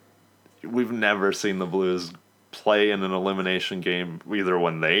we've never seen the Blues play in an elimination game either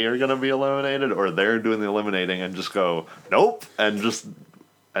when they are going to be eliminated or they're doing the eliminating and just go nope and just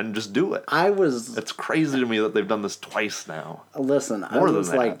do it. It's crazy to me that they've done this twice now. Listen, I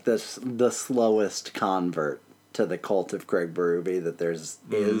was like the slowest convert to the cult of Craig Berube that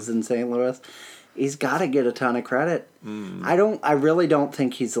is in St. Louis. He's got to get a ton of credit. I really don't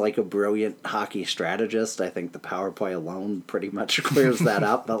think he's like a brilliant hockey strategist. I think the power play alone pretty much clears that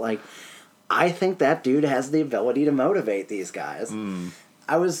up. But like, I think that dude has the ability to motivate these guys. It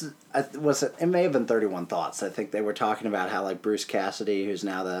may have been 31 Thoughts. I think they were talking about how like Bruce Cassidy, who's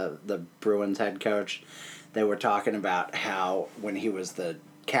now the Bruins head coach, they were talking about how when he was the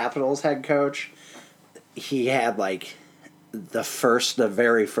Capitals head coach, he had like the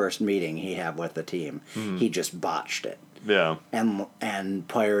very first meeting he had with the team, he just botched it. Yeah. And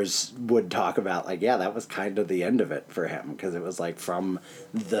players would talk about like, yeah, that was kind of the end of it for him because it was like from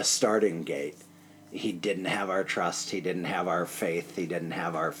the starting gate. He didn't have our trust. He didn't have our faith. He didn't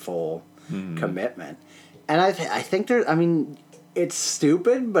have our full commitment. And I think it's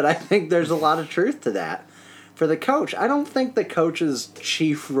stupid, but I think there's a lot of truth to that. For the coach, I don't think the coach's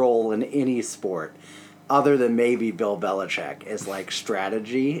chief role in any sport, other than maybe Bill Belichick, is like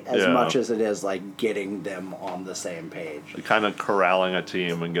strategy as much as it is like getting them on the same page. Kind of corralling a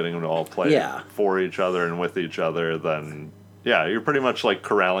team and getting them to all play for each other and with each other, then... Yeah, you're pretty much like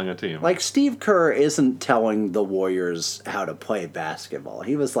corralling a team. Like Steve Kerr isn't telling the Warriors how to play basketball.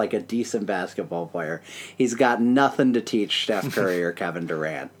 He was like a decent basketball player. He's got nothing to teach Steph Curry or Kevin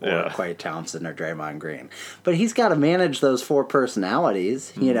Durant or Klay Thompson or Draymond Green. But he's got to manage those 4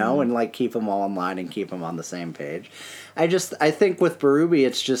 personalities, and like keep them all in line and keep them on the same page. I think with Berube,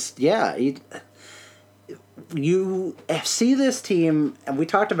 it's just, you see this team, and we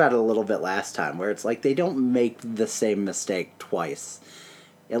talked about it a little bit last time, where it's like they don't make the same mistake twice,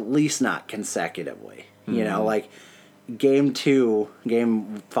 at least not consecutively. Like Game 4,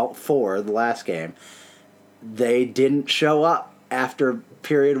 the last game, they didn't show up after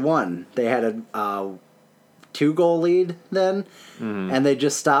period 1. They had a 2-goal lead then, and they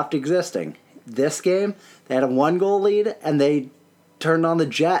just stopped existing. This game, they had a 1-goal lead, and they turned on the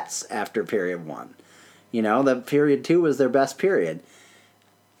Jets after period 1. That period 2 was their best period.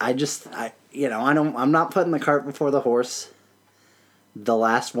 I'm not putting the cart before the horse. The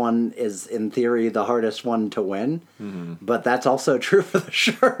last one is, in theory, the hardest one to win. But that's also true for the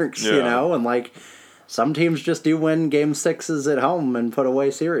Sharks, And, like, some teams just do win Game 6s at home and put away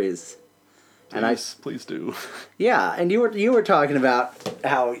series. Please do. Yeah, and you were talking about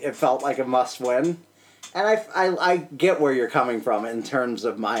how it felt like a must-win. And I get where you're coming from in terms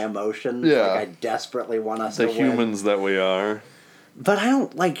of my emotions. Yeah. Like, I desperately want us to win. The humans that we are. But I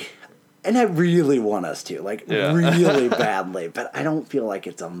don't, like... And I really want us to, really badly, but I don't feel like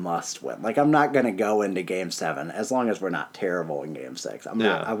it's a must-win. Like, I'm not going to go into Game 7, as long as we're not terrible in Game 6.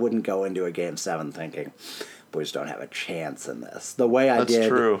 I wouldn't go into a Game 7 thinking, Blues don't have a chance in this. The way I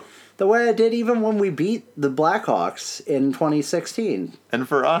did even when we beat the Blackhawks in 2016. And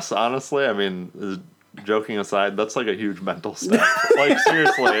for us, honestly, I mean, joking aside, that's like a huge mental step. Like,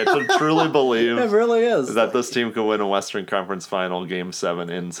 seriously, to truly believe it really is that this team could win a Western Conference Final Game 7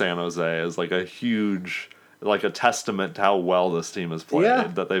 in San Jose is like a huge, like a testament to how well this team has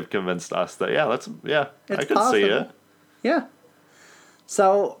played, that they've convinced us that, I could see it. Yeah.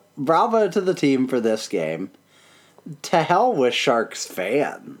 So, bravo to the team for this game. To hell with Sharks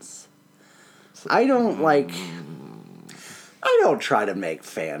fans. I don't try to make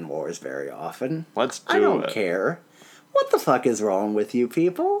fan wars very often. I don't care. What the fuck is wrong with you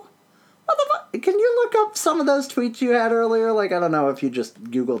people? What the fuck? Can you look up some of those tweets you had earlier? Like, I don't know if you just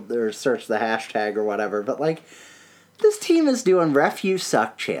Googled or searched the hashtag or whatever, but like, this team is doing ref you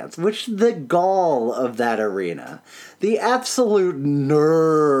suck chants, which the gall of that arena, the absolute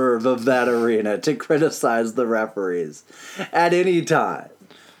nerve of that arena to criticize the referees at any time.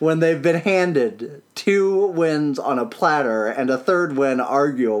 When they've been handed 2 wins on a platter and a third win,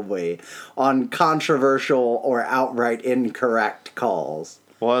 arguably, on controversial or outright incorrect calls.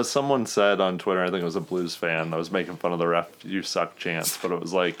 Well, as someone said on Twitter, I think it was a Blues fan that was making fun of the ref you suck chants, but it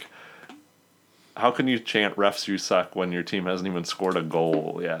was like, how can you chant refs you suck when your team hasn't even scored a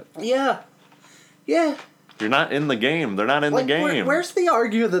goal yet? Yeah. Yeah. You're not in the game. They're not in the game. Where's the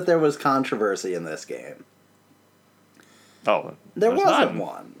argue that there was controversy in this game? Oh, there wasn't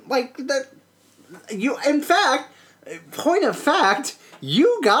one. Like that, in fact, point of fact,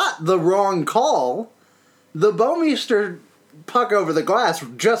 you got the wrong call. The Bouwmeester puck over the glass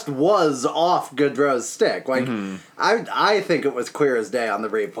just was off Gaudreau's stick. Like, I think it was clear as day on the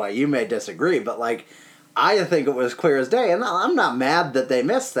replay. You may disagree, but like, I think it was clear as day, and I'm not mad that they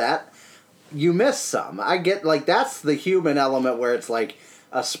missed that. You missed some. I get, like, that's the human element where it's like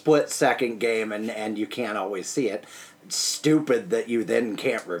a split-second game and you can't always see it. It's stupid that you then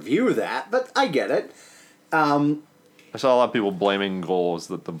can't review that, but I get it. I saw a lot of people blaming goals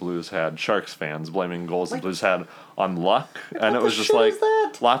that the Blues had. Sharks fans blaming goals the Blues had on luck. And it was just like,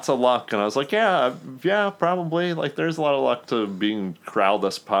 lots of luck. And I was like, yeah, probably. Like, there's a lot of luck to being corral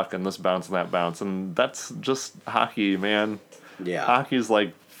this puck and this bounce and that bounce. And that's just hockey, man. Yeah. Hockey's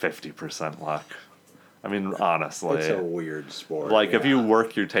like 50% luck. I mean, honestly. It's a weird sport. Like, if you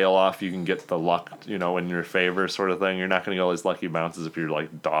work your tail off, you can get the luck, in your favor sort of thing. You're not going to get all these lucky bounces if you're,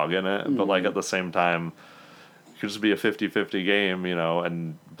 like, dogging it. But, like, at the same time, it could just be a 50-50 game,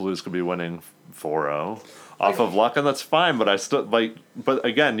 and Blues could be winning 4-0 off of luck, and that's fine. But I still, but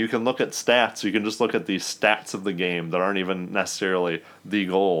again, you can look at stats. You can just look at the stats of the game that aren't even necessarily the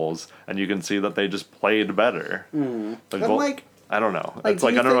goals, and you can see that they just played better. I don't know. It's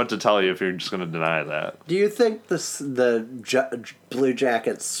like, I don't know what to tell you if you're just going to deny that. Do you think the Blue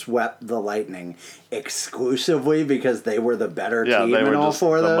Jackets swept the Lightning exclusively because they were the better team in all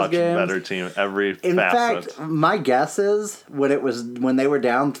 4 of those games? Yeah, they were just a much better team every facet. In fact, my guess is when they were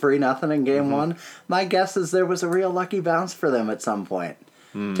down 3-0 in Game 1, my guess is there was a real lucky bounce for them at some point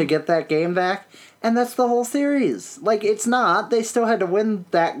to get that game back. And that's the whole series. Like, it's not. They still had to win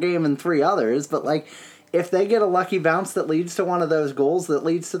that game and 3 others, but, like, if they get a lucky bounce that leads to one of those goals that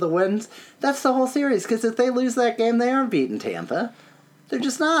leads to the wins, that's the whole series. Because if they lose that game, they aren't beating Tampa. They're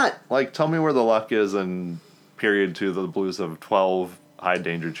just not. Like, tell me where the luck is in period 2. The Blues have 12 high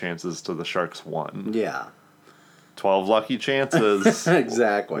danger chances to the Sharks 1. Yeah. 12 lucky chances.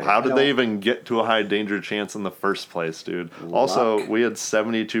 Exactly. How did they even get to a high danger chance in the first place, dude? Luck. Also, we had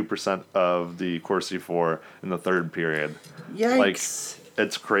 72% of the Corsi 4 in the third period. Yikes. Like,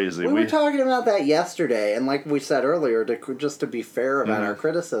 it's crazy. We were talking about that yesterday, and like we said earlier, just to be fair about our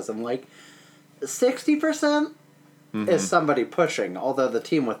criticism, like 60% is somebody pushing, although the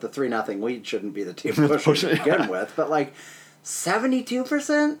team with the 3-0 lead shouldn't be the team pushing to begin with, but like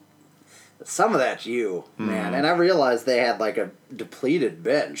 72%? Some of that's you, man. And I realized they had like a depleted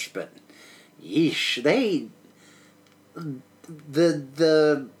bench, but yeesh,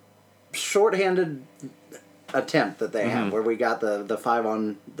 the shorthanded attempt that they had where we got the 5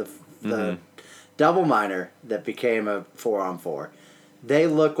 on the double minor that became a 4-on-4, they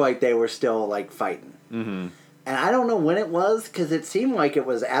looked like they were still like fighting. And I don't know when it was, because it seemed like it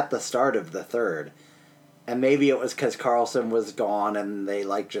was at the start of the third, and maybe it was because Carlson was gone and they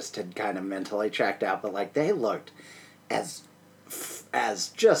like just had kind of mentally checked out, but like they looked as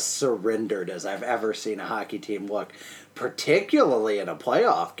just surrendered as I've ever seen a hockey team look, particularly in a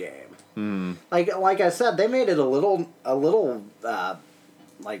playoff game. Like I said, they made it a little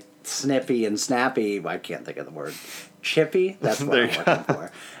like snippy and snappy. I can't think of the word. Chippy? That's what I'm looking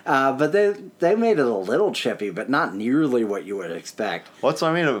for. But they made it a little chippy, but not nearly what you would expect. Well, that's what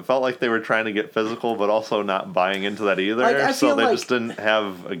I mean. It felt like they were trying to get physical, but also not buying into that either. Like, so they just didn't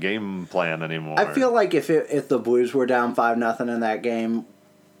have a game plan anymore. I feel like if the Blues were down 5-0 in that game,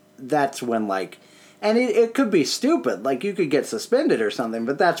 that's when, like... And it could be stupid. Like, you could get suspended or something,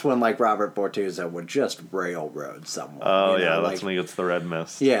 but that's when, like, Robert Bortuzzo would just railroad someone. Oh, yeah, that's when he gets the red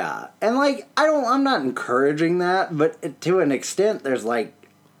mist. Yeah. And, like, I'm not encouraging that, but to an extent, there's, like,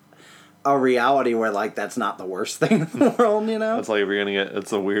 a reality where, like, that's not the worst thing in the world, you know? It's like if you're going to get...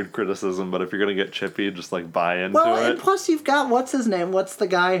 It's a weird criticism, but if you're going to get chippy, just, like, buy into it. Well, and plus you've got... What's his name? What's the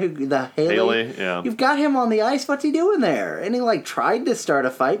guy who... Haley, yeah. You've got him on the ice. What's he doing there? And he, like, tried to start a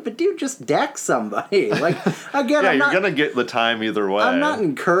fight, but dude, just deck somebody. Like, again, yeah, you're going to get the time either way. I'm not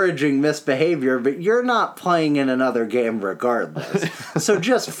encouraging misbehavior, but you're not playing in another game regardless. So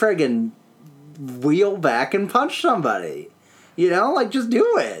just friggin' wheel back and punch somebody. You know, like, just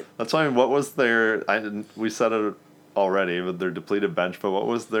do it. That's why. What was their? We said it already with their depleted bench, but what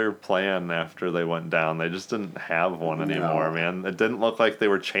was their plan after they went down? They just didn't have one anymore, man. It didn't look like they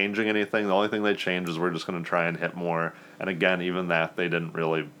were changing anything. The only thing they changed is we're just going to try and hit more. And again, even that they didn't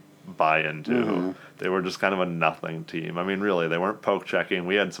really buy into. Mm-hmm. They were just kind of a nothing team. I mean, really, they weren't poke checking.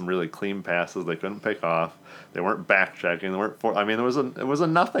 We had some really clean passes they couldn't pick off. They weren't back checking. They weren't. It was a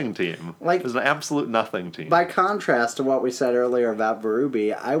nothing team. Like, it was an absolute nothing team. By contrast to what we said earlier about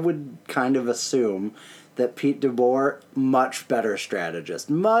Berube, I would kind of assume that Pete DeBoer, much better strategist,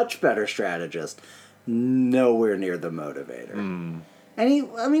 nowhere near the motivator. And he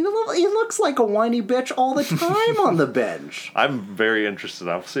looks like a whiny bitch all the time on the bench. I'm very interested.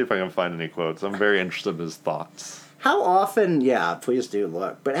 I'll see if I can find any quotes. I'm very interested in his thoughts. How often, yeah, please do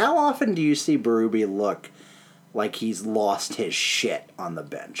look, but how often do you see Berube look like he's lost his shit on the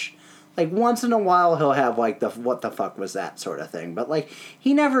bench? Like, once in a while he'll have, like, the what the fuck was that sort of thing. But, like,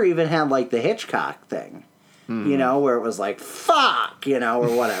 he never even had, like, the Hitchcock thing. You know, where it was like, fuck, you know,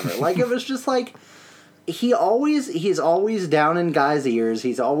 or whatever. Like, it was just like, he's always down in guys' ears.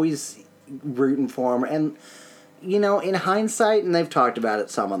 He's always rooting for him. And, you know, in hindsight, and they've talked about it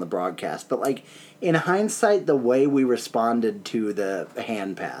some on the broadcast, but, like, in hindsight, the way we responded to the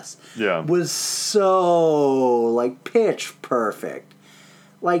hand pass was so, like, pitch perfect.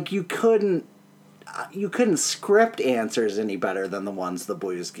 Like, you couldn't script answers any better than the ones the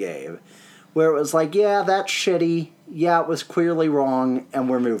Blues gave. Where it was like, yeah, that's shitty. Yeah, it was clearly wrong, and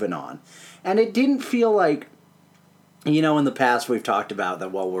we're moving on. And it didn't feel like, you know, in the past we've talked about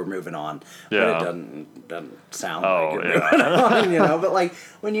that, well, we're moving on. Yeah. But it doesn't sound like you're moving on, you know. But, like,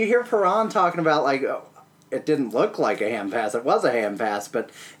 when you hear Perron talking about, like, oh, it didn't look like a hand pass. It was a hand pass, but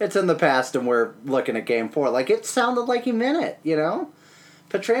it's in the past, and we're looking at Game 4. Like, it sounded like he meant it, you know?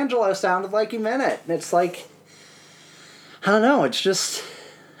 Pietrangelo sounded like he meant it. And it's like, I don't know, it's just...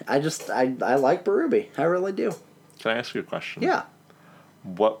 I like Berube. I really do. Can I ask you a question? Yeah.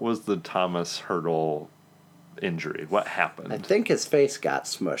 What was the Thomas Hertl injury? What happened? I think his face got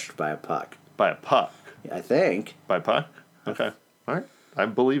smushed by a puck. By a puck? I think. By a puck? Okay. All right. I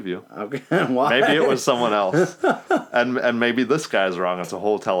believe you. Okay. Why? Maybe it was someone else. and maybe this guy's wrong. It's a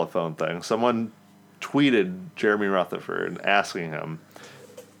whole telephone thing. Someone tweeted Jeremy Rutherford asking him,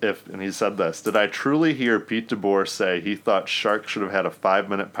 and he said this, did I truly hear Pete DeBoer say he thought Shark should have had a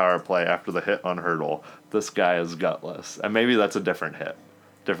 5-minute power play after the hit on Hertl? This guy is gutless. And maybe that's a different hit.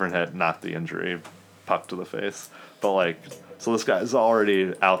 Different hit, not the injury, puck to the face. But, like, so this guy's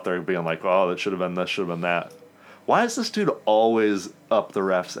already out there being like, oh, that should have been this, should have been that. Why is this dude always up the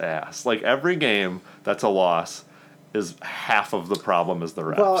ref's ass? Like, every game that's a loss is half of the problem is the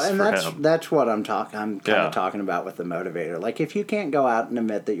refs. Well, and that's what I'm kind of talking about with the motivator. Like, if you can't go out and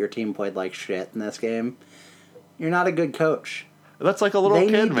admit that your team played like shit in this game, you're not a good coach. That's like a little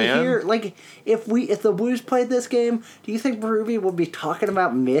kid, man. Like, if the Blues played this game, do you think Berube would be talking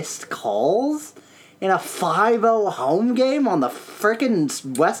about missed calls in a 5-0 home game on the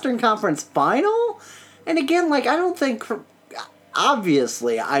frickin' Western Conference Final? And again, like,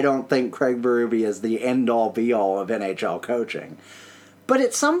 obviously, I don't think Craig Berube is the end-all, be-all of NHL coaching. But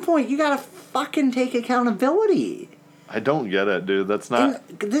at some point, you gotta fucking take accountability. I don't get it, dude. That's not...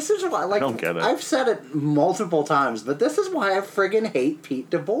 And this is why, like, I don't get it. I've said it multiple times, but this is why I friggin' hate Pete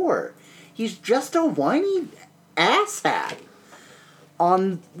DeBoer. He's just a whiny asshat.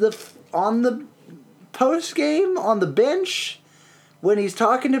 On the post-game, on the bench, when he's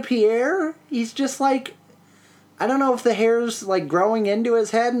talking to Pierre, he's just like... I don't know if the hair's, like, growing into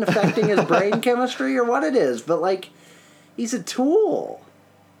his head and affecting his brain chemistry or what it is, but, like, he's a tool.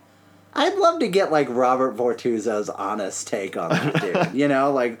 I'd love to get, like, Robert Bortuzzo's honest take on that, dude. You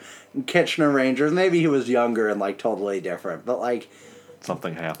know, like, Kitchener Rangers, maybe he was younger and, like, totally different, but, like...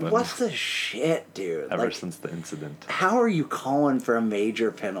 Something happened. What the shit, dude? Ever since the incident. How are you calling for a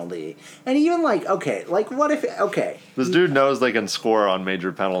major penalty? And even, like, okay, like, what if... Okay. This dude knows they can score on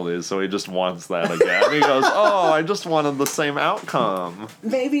major penalties, so he just wants that again. He goes, oh, I just wanted the same outcome.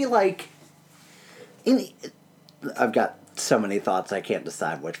 Maybe, like... I've got so many thoughts I can't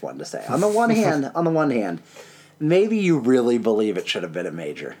decide which one to say. On the one hand, maybe you really believe it should have been a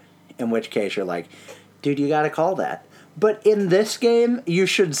major. In which case you're like, dude, you gotta call that. But in this game, you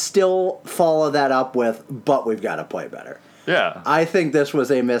should still follow that up with, but we've got to play better. Yeah. I think this was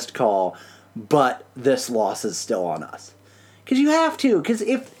a missed call, but this loss is still on us. Because you have to. Because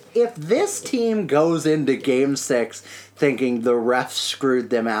if this team goes into Game 6 thinking the refs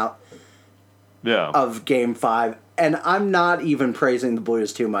screwed them out of Game 5, and I'm not even praising the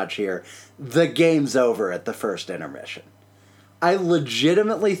Blues too much here, the game's over at the first intermission. I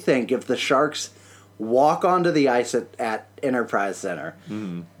legitimately think if the Sharks walk onto the ice at Enterprise Center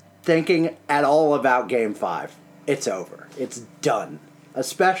thinking at all about Game 5, it's over. It's done.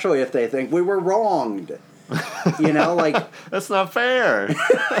 Especially if they think we were wronged. You know, like... That's not fair.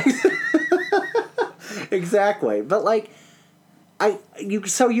 Exactly. But, like,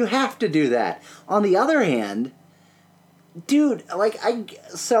 so you have to do that. On the other hand, dude, like,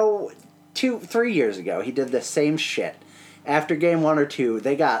 3 years ago, he did the same shit. After game 1 or 2,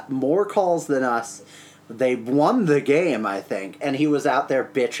 they got more calls than us. They won the game, I think, and he was out there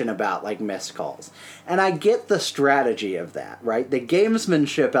bitching about, like, missed calls. And I get the strategy of that, right? The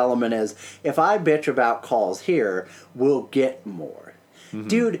gamesmanship element is, if I bitch about calls here, we'll get more. Mm-hmm.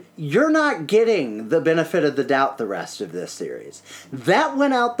 Dude, you're not getting the benefit of the doubt the rest of this series. That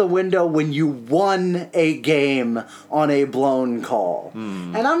went out the window when you won a game on a blown call.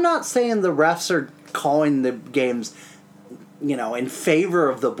 And I'm not saying the refs are calling the games... you know, in favor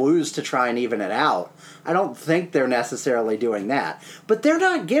of the Blues to try and even it out. I don't think they're necessarily doing that. But they're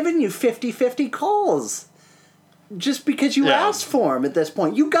not giving you 50-50 calls just because you asked for them at this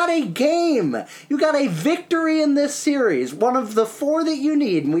point. You got a game. You got a victory in this series. One of the 4 that you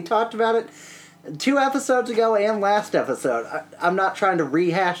need. And we talked about it 2 episodes ago and last episode. I'm not trying to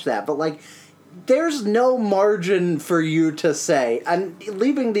rehash that, but, like, there's no margin for you to say, and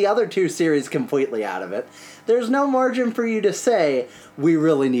leaving the other 2 series completely out of it, there's no margin for you to say, we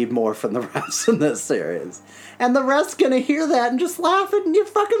really need more from the refs in this series. And the ref's going to hear that and just laugh in your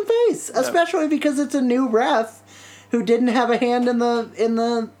fucking face, especially because it's a new ref who didn't have a hand in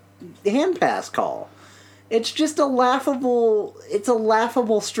the hand pass call. It's just a laughable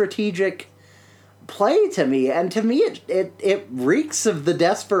strategic play to me, and to me it reeks of the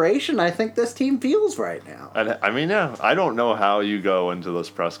desperation I think this team feels right now. I mean, yeah, I don't know how you go into this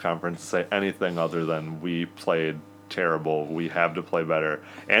press conference and say anything other than we played terrible, we have to play better,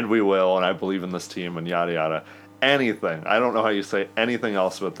 and we will, and I believe in this team, and yada yada. Anything. I don't know how you say anything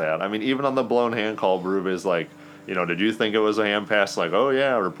else with that. I mean, even on the blown hand call, Berube's like, you know, did you think it was a hand pass? Like, oh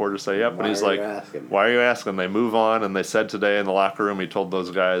yeah, reporters say yep, and he's like, why are you asking? They move on, and they said today in the locker room, he told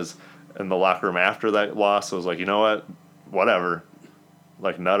those guys in the locker room after that loss, it was like, you know what, whatever,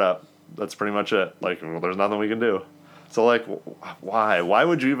 like, nut up, that's pretty much it, like, well, there's nothing we can do. So, like, why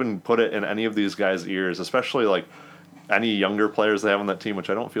would you even put it in any of these guys' ears, especially, like, any younger players they have on that team, which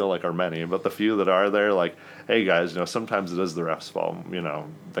I don't feel like are many, but the few that are there, like, hey guys, you know, sometimes it is the ref's fault, you know,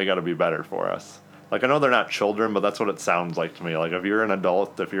 they got to be better for us. Like, I know they're not children, but that's what it sounds like to me. Like, if you're an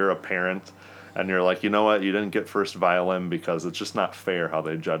adult, if you're a parent, and you're like, you know what, you didn't get first violin because it's just not fair how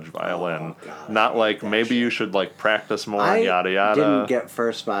they judge violin. Oh, God, not like, maybe you should, like, practice more and yada yada. I didn't get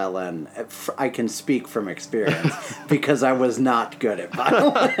first violin. I can speak from experience because I was not good at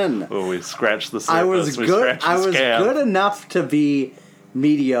violin. Oh, we scratched the surface. I was good enough to be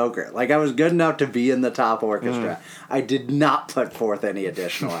mediocre. Like, I was good enough to be in the top orchestra. I did not put forth any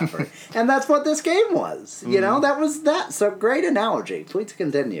additional effort. And that's what this game was. You know, that was that. So, great analogy. Please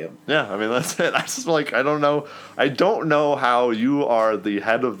continue. Yeah, I mean, that's it. I just, like, I don't know how you are the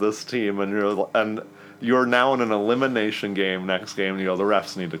head of this team and you're now in an elimination game next game and you go, the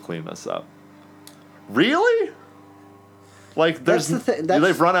refs need to clean this up. Really? Like,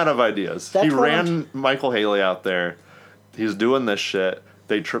 they've run out of ideas. He ran Michael Haley out there. He's doing this shit.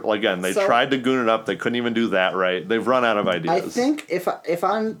 They tried to goon it up. They couldn't even do that right. They've run out of ideas. I think if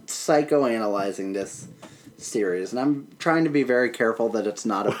I'm psychoanalyzing this series, and I'm trying to be very careful that it's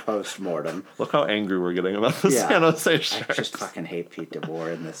not a post-mortem. Look how angry we're getting about the San Jose Sharks. I just fucking hate Pete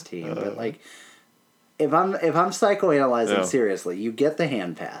DeBoer in this team. But, like, if I'm psychoanalyzing seriously, you get the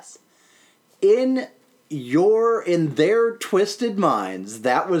hand pass. In in their twisted minds,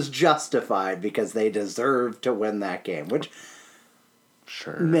 that was justified because they deserved to win that game, which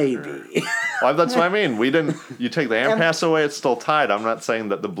sure, maybe. Well, that's what I mean. We didn't. You take the pass away, it's still tied. I'm not saying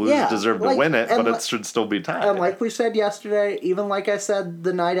that the Blues deserve to win it, but it should still be tied. And like we said yesterday, even like I said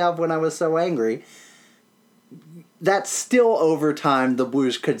the night of when I was so angry, that's still overtime. The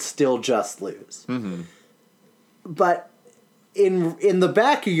Blues could still just lose. Mm-hmm. But in the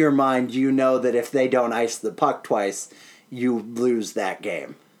back of your mind, you know that if they don't ice the puck twice, you lose that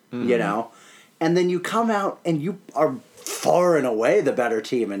game. Mm-hmm. You know? And then you come out and you are far and away the better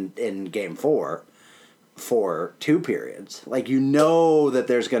team in Game 4 for 2 periods. Like, you know that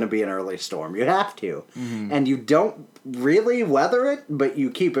there's going to be an early storm. You have to. Mm-hmm. And you don't really weather it, but you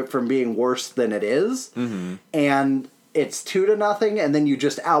keep it from being worse than it is. Mm-hmm. And it's 2-0, and then you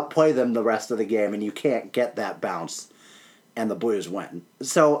just outplay them the rest of the game, and you can't get that bounce. And the Blues win.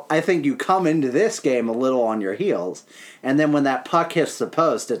 So I think you come into this game a little on your heels, and then when that puck hits the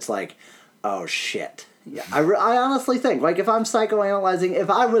post, it's like, oh shit. Yeah, I honestly think, like, if I'm psychoanalyzing, if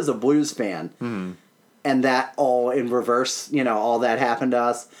I was a Blues fan, and that all in reverse, you know, all that happened to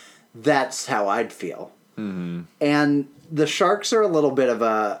us, that's how I'd feel. Mm-hmm. And the Sharks are a little bit of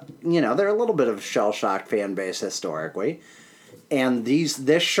a, you know, they're a little bit of a shell-shocked fan base historically, and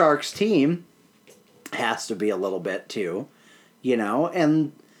this Sharks team has to be a little bit too. You know,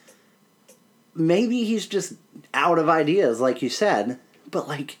 and maybe he's just out of ideas, like you said, but,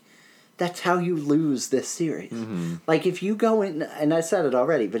 like, that's how you lose this series. Mm-hmm. Like, if you go in, and I said it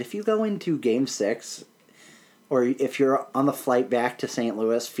already, but if you go into Game 6, or if you're on the flight back to St.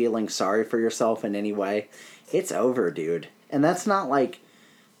 Louis feeling sorry for yourself in any way, it's over, dude. And that's not like,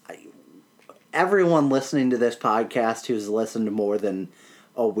 everyone listening to this podcast who's listened to more than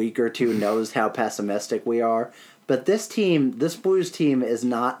a week or two knows how pessimistic we are. But this Blues team is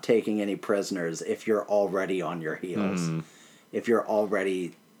not taking any prisoners if you're already on your heels. Mm. If you're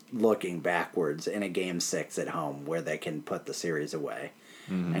already looking backwards in a Game 6 at home where they can put the series away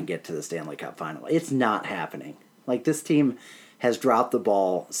and get to the Stanley Cup final. It's not happening. Like, this team has dropped the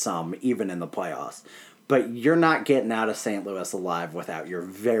ball some, even in the playoffs. But you're not getting out of St. Louis alive without your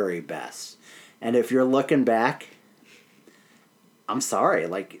very best. And if you're looking back, I'm sorry.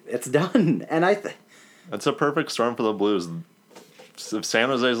 Like, it's done. And it's a perfect storm for the Blues. If San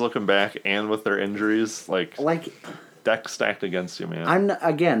Jose's looking back and with their injuries, like deck stacked against you, man.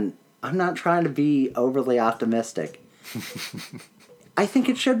 I'm not trying to be overly optimistic. I think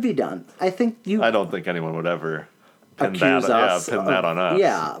it should be done. I don't think anyone would ever pin that on us.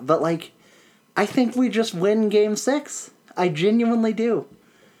 Yeah, but, like, I think we just win Game 6. I genuinely do.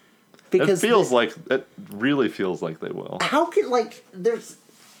 Because it really feels like they will. How could, like,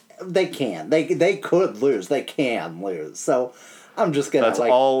 they can. They could lose. They can lose. So I'm just gonna. That's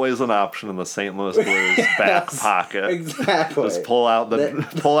always an option in the St. Louis Blues back pocket. Exactly. Just pull out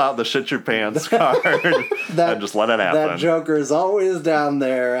the shit your pants card and just let it happen. That Joker's always down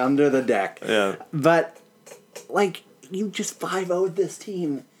there under the deck. Yeah. But, like, you just 5-0'd this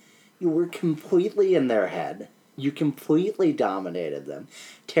team. You were completely in their head. You completely dominated them.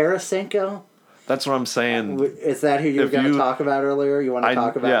 Tarasenko. That's what I'm saying. Is that who you were going to talk about earlier? You want to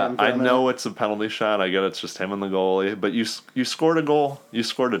talk about him for a minute? I know it's a penalty shot. I get it's just him and the goalie. But you scored a goal. You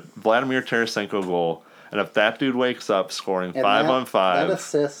scored a Vladimir Tarasenko goal. And if that dude wakes up scoring 5-on-5... That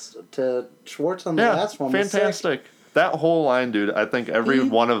assist to Schwartz on the last one was fantastic. That whole line, dude, I think every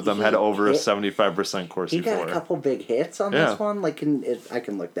one of them had over a 75% Corsi. He got a couple big hits on this one. Like, I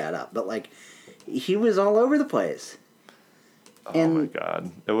can look that up. But, like, he was all over the place. Oh, my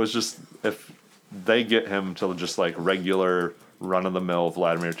God. It was just... If they get him to just, like, regular run-of-the-mill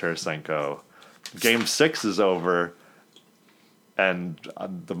Vladimir Tarasenko, Game 6 is over, and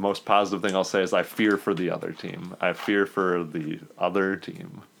the most positive thing I'll say is I fear for the other team. I fear for the other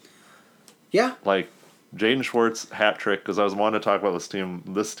team. Yeah. Like, Jaden Schwartz hat trick, because I was wanting to talk about this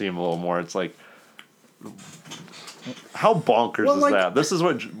team a little more. It's like, how bonkers is that? This is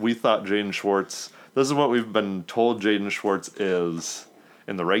what we thought Jaden Schwartz... This is what we've been told Jaden Schwartz is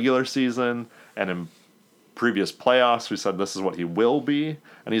in the regular season, and in previous playoffs, we said this is what he will be,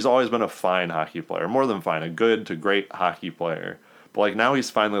 and he's always been a fine hockey player, more than fine, a good to great hockey player. But, like, now he's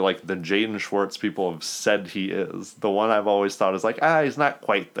finally, like, the Jaden Schwartz people have said he is. The one I've always thought is like, he's not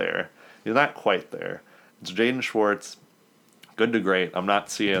quite there. He's not quite there. It's Jaden Schwartz, good to great. I'm not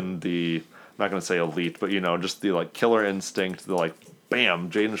seeing I'm not going to say elite, but, you know, just the, like, killer instinct, the, like, bam,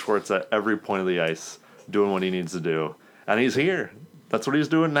 Jaden Schwartz at every point of the ice doing what he needs to do. And he's here. That's what he's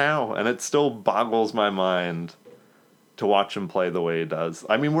doing now. And it still boggles my mind to watch him play the way he does.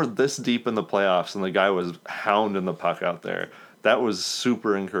 I mean, we're this deep in the playoffs, and the guy was hounding the puck out there. That was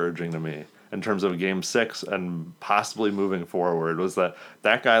super encouraging to me. in terms of Game 6 and possibly moving forward was that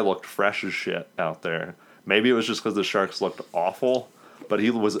guy looked fresh as shit out there. Maybe it was just because the Sharks looked awful, but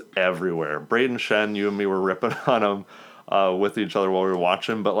he was everywhere. Braden Shen, you and me were ripping on him with each other while we were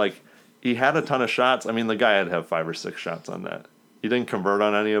watching, but like he had a ton of shots. I mean, the guy had to have 5 or 6 shots on net. He didn't convert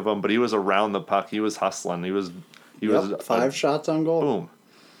on any of them, but he was around the puck. He was hustling. He was 5 shots on goal. Boom.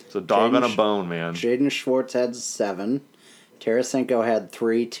 It's a dog on a bone, man. Jaden Schwartz had 7. Tarasenko had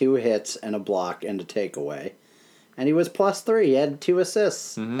 3, 2 hits, and a block and a takeaway. And he was +3. He had 2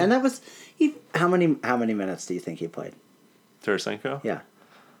 assists. Mm-hmm. And that was... How many minutes do you think he played? Tarasenko? Yeah.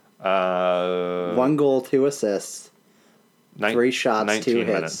 1 goal, 2 assists, 3 shots, 2 hits,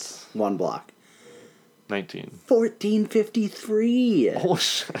 minutes. 1 block. 19. 14:53. Oh,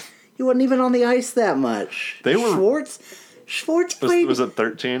 shit. He wasn't even on the ice that much. Schwartz played... Was it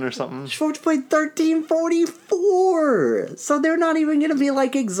 13 or something? Schwartz played 13:44. So they're not even going to be,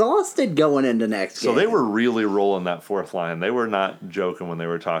 like, exhausted going into next game. So they were really rolling that fourth line. They were not joking when they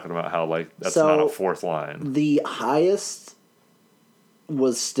were talking about how, like, that's not a fourth line. The highest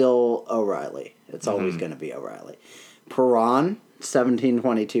was still O'Reilly. It's always going to be O'Reilly. Perron,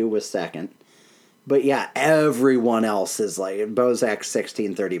 17:22, was second. But, yeah, everyone else is, like, Bozak,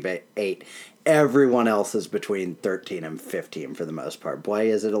 16:38. Everyone else is between 13 and 15 for the most part. Blais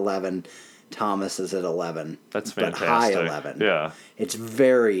is at 11. Thomas is at 11. That's fantastic. But high 11. Yeah. It's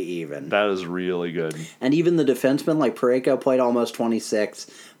very even. That is really good. And even the defensemen, like Parayko played almost 26.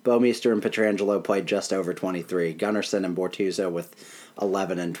 Bouwmeester and Pietrangelo played just over 23. Gunnarsson and Bortuzzo with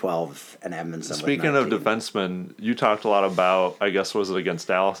 11 and 12, and Edmondson Speaking with 19. of defensemen, you talked a lot about, I guess, was it against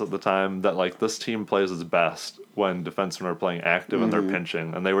Dallas at the time, that like this team plays its best when defensemen are playing active and they're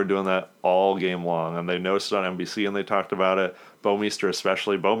pinching, and they were doing that all game long, and they noticed it on NBC and they talked about it. Bouwmeester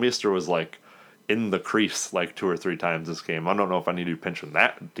especially. Bouwmeester was like in the crease like 2 or 3 times this game. I don't know if I need to be pinching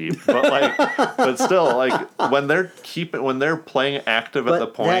that deep, but like, but still, like when they're playing active at the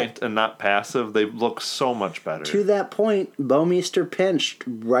point and not passive, they look so much better. To that point, Bouwmeester pinched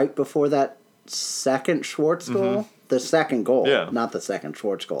right before that second Schwartz goal. The second goal, not the second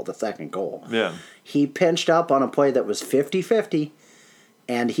Schwartz goal, the second goal. Yeah, he pinched up on a play that was 50-50,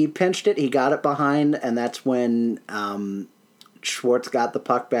 and he pinched it. He got it behind, and that's when Schwartz got the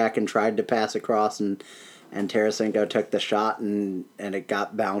puck back and tried to pass across, and Tarasenko took the shot, and it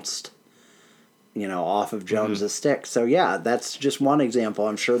got bounced, off of Jones's stick. So yeah, that's just one example.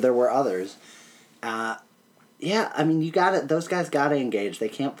 I'm sure there were others. I mean, you got it. Those guys got to engage. They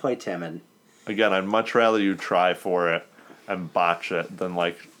can't play timid. Again, I'd much rather you try for it and botch it than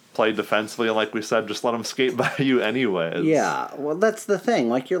like play defensively and, like we said, just let them skate by you anyways. Yeah, well, that's the thing.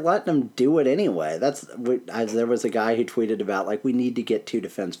 Like, you're letting them do it anyway. There was a guy who tweeted about, like, we need to get 2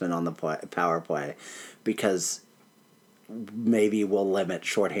 defensemen on the power play because maybe we'll limit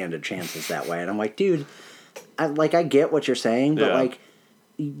shorthanded chances that way. And I'm like, dude, I get what you're saying, but, like,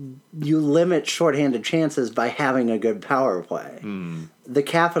 you limit shorthanded chances by having a good power play. The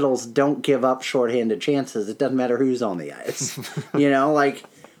Capitals don't give up shorthanded chances. It doesn't matter who's on the ice.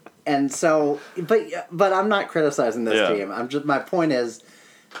 And so, but I'm not criticizing this team. My point is,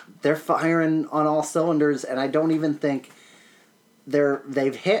 they're firing on all cylinders, and I don't even think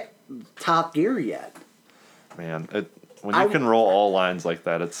they've hit top gear yet. Man, when you can roll all lines like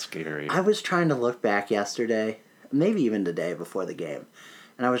that, it's scary. I was trying to look back yesterday, maybe even today before the game,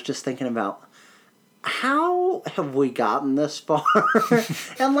 and I was just thinking about how have we gotten this far?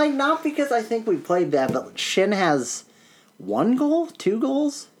 And like, not because I think we played bad, but Shin has 1 goal, 2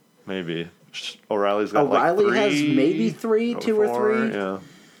 goals. Maybe. O'Reilly's got O'Reilly like 3. has maybe 3, 2 or 3. Yeah.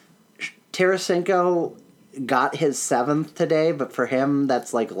 Tarasenko got his 7th today, but for him,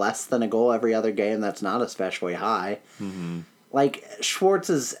 that's like less than a goal every other game. That's not especially high. Like, Schwartz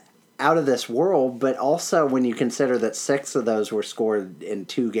is out of this world, but also when you consider that 6 of those were scored in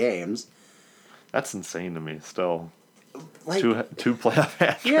 2 games. That's insane to me still. Like, 2 playoff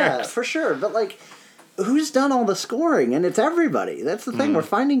hat-tricks. Yeah, for sure. But, like, who's done all the scoring? And it's everybody. That's the thing. We're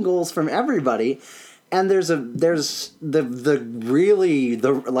finding goals from everybody. And there's the really,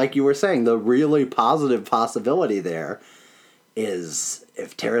 like you were saying, the really positive possibility there is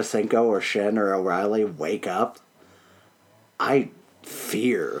if Tarasenko or Shen or O'Reilly wake up, I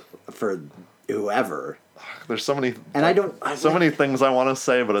fear for whoever. There's so many, and many things I want to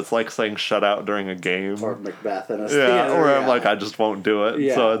say, but it's like saying shut out during a game. Or Macbeth in a theater. Or I'm like, I just won't do it.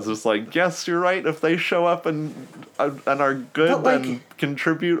 Yeah. So it's just like, yes, you're right. If they show up and are good and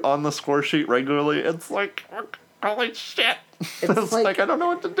contribute on the score sheet regularly, it's like, holy shit. It's like I don't know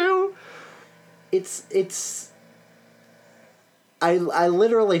what to do. It's I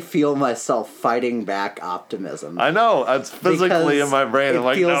literally feel myself fighting back optimism. I know. It's physically in my brain. I'm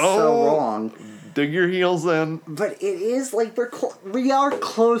like, no. It feels so wrong. Dig your heels in. But it is like we are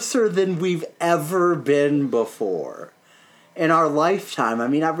closer than we've ever been before in our lifetime. I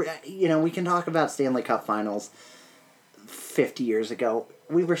mean, we can talk about Stanley Cup Finals 50 years ago.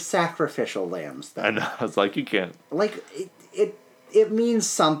 We were sacrificial lambs then. I know. It's like you can't. Like it means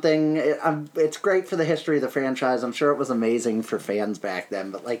something. It's great for the history of the franchise. I'm sure it was amazing for fans back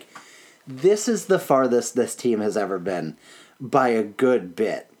then. But like, this is the farthest this team has ever been by a good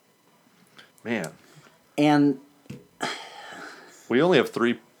bit. Man. And we only have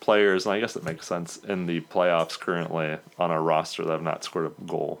 3 players, and I guess it makes sense, in the playoffs currently on our roster that have not scored a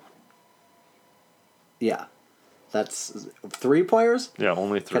goal. Yeah. That's 3 players? Yeah,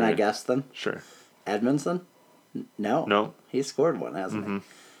 only 3. Can I guess them? Sure. Edmondson? No. No. He scored one, hasn't he?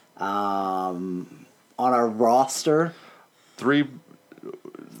 On our roster? 3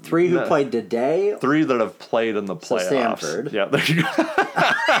 who played today? 3 that have played in the playoffs. So Stanford. Yeah, there you go.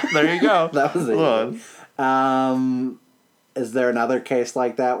 There you go. That was it. Is there another case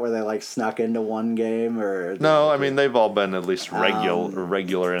like that where they like snuck into one game or? No, I mean they've all been at least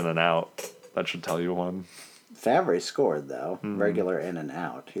regular in and out. That should tell you one. Fabry scored though, regular in and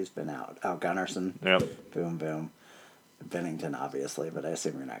out. He's been out. Oh, Gunnarsson. Yep. Boom, boom. Bennington, obviously, but I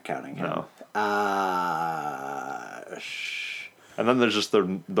assume you're not counting him. No. And then there's just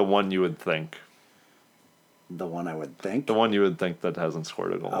the one you would think. The one I would think? The one you would think that hasn't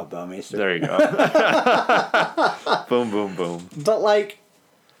scored a goal. Oh, Bouwmeester. There you go. Boom, boom, boom. But like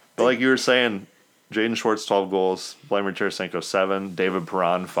you were saying, Jaden Schwartz, 12 goals. Vladimir Tarasenko, 7. David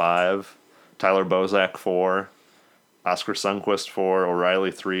Perron, 5. Tyler Bozak, 4. Oscar Sundqvist, 4.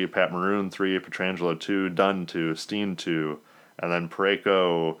 O'Reilly, 3. Pat Maroon, 3. Pietrangelo, 2. Dunn, 2. Steen, 2. And then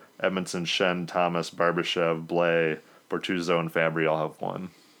Parayko, Edmondson, Shen, Thomas, Barbashev, Blais, Bortuzzo, and Fabry all have 1.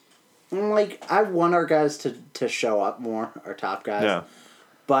 Like, I want our guys to show up more, our top guys. Yeah.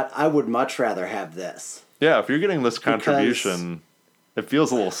 But I would much rather have this. Yeah, if you're getting this contribution, it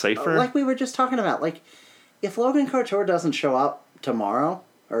feels a little safer. Like we were just talking about, like, if Logan Couture doesn't show up tomorrow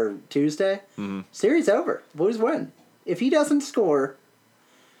or Tuesday, series over. Blues win. If he doesn't score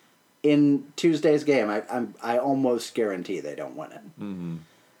in Tuesday's game, I almost guarantee they don't win it.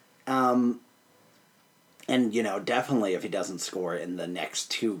 And, definitely if he doesn't score in the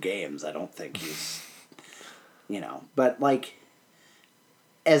next 2 games, I don't think he's, But, like,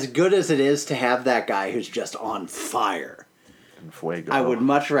 as good as it is to have that guy who's just on fire, I would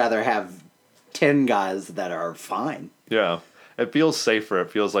much rather have 10 guys that are fine. Yeah. It feels safer.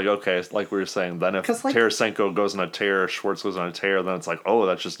 It feels like, okay, like we were saying, then if Tarasenko goes on a tear, Schwartz goes on a tear, then it's like, oh,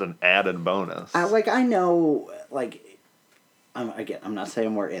 that's just an added bonus. I know, I'm not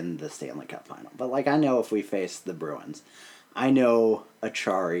saying we're in the Stanley Cup final, but, I know if we face the Bruins, I know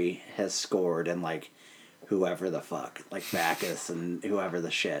Achari has scored and, whoever the fuck, Backus and whoever the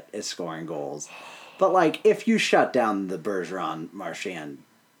shit is scoring goals. But, if you shut down the Bergeron, Marchand,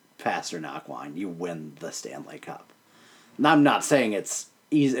 Pasternak line, you win the Stanley Cup. And I'm not saying it's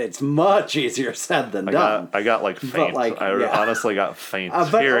easy. It's much easier said than done. I got faint. Honestly got faint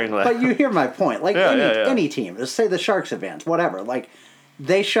hearing that. But you hear my point. Any team, let's say the Sharks advance, whatever.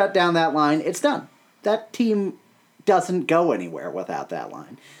 They shut down that line. It's done. That team doesn't go anywhere without that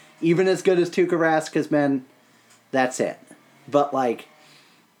line. Even as good as Tuukka Rask has been, that's it. But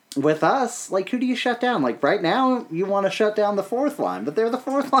with us, who do you shut down? Right now, you want to shut down the 4th line, but they're the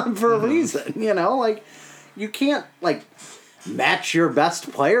 4th line for a reason. You can't match your best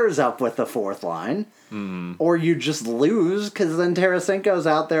players up with the 4th line, or you just lose because then Tarasenko's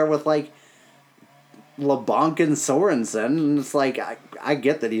out there with LeBlanc and Sorensen, and it's I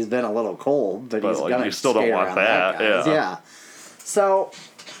get that he's been a little cold, but he's gonna you still don't want that. Yeah. So,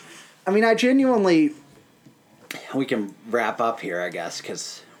 I mean, I genuinely, we can wrap up here, I guess,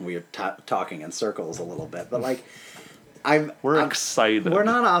 because we're talking in circles a little bit, but we're excited. We're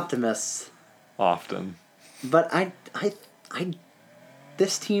not optimists often. But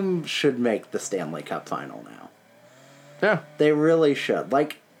this team should make the Stanley Cup final now. Yeah. They really should.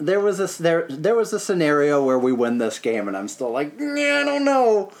 There was a scenario where we win this game and I'm still I don't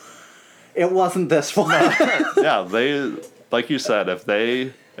know. It wasn't this one. Yeah, they, like you said,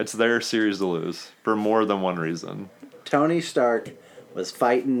 it's their series to lose for more than one reason. Tony Stark was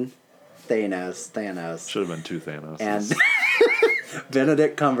fighting Thanos. Should have been 2 Thanos. And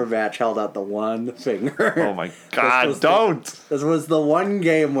Benedict Cumberbatch held out the one finger. Oh my God, don't! This was the one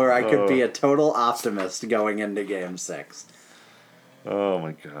game where I could be a total optimist going into Game 6. Oh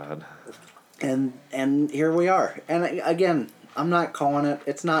my God. And here we are. And again, I'm not calling it.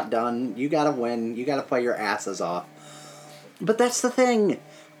 It's not done. You gotta win. You gotta play your asses off. But that's the thing.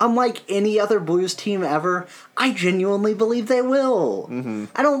 Unlike any other Blues team ever, I genuinely believe they will. Mm-hmm.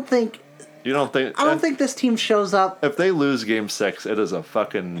 I don't think this team shows up. If they lose Game 6, it is a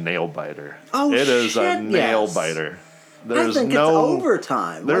fucking nail biter. Oh, it is shit, a nail yes. biter. I think it's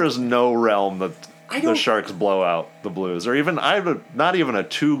overtime. There is no realm that the Sharks blow out the Blues, or even not even a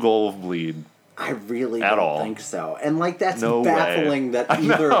 2-goal lead. I really don't think so. And that's No baffling way. that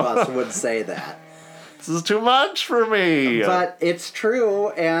either of us would say that. This is too much for me. But it's true,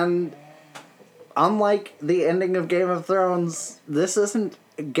 and unlike the ending of Game of Thrones, this isn't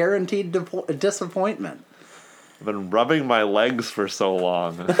guaranteed disappointment. I've been rubbing my legs for so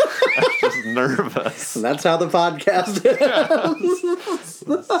long. I'm just nervous. And that's how the podcast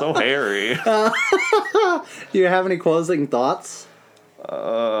is. So hairy. Do you have any closing thoughts?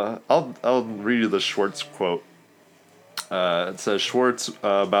 I'll read you the Schwartz quote. It says, Schwartz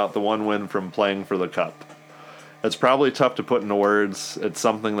about the one win from playing for the Cup. It's probably tough to put into words. It's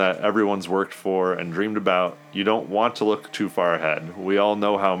something that everyone's worked for and dreamed about. You don't want to look too far ahead. We all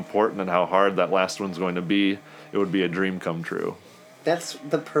know how important and how hard that last one's going to be. It would be a dream come true. That's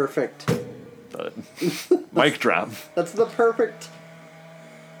the perfect... mic drop. That's the perfect,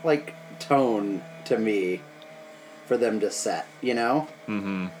 tone to me for them to set, you know?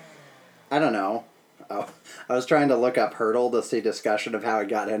 Mm-hmm. I don't know. Oh, I was trying to look up Hurdle to see discussion of how he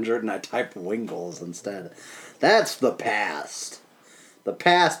got injured, and I typed Wingles instead. That's the past. The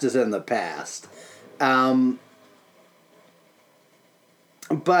past is in the past. But...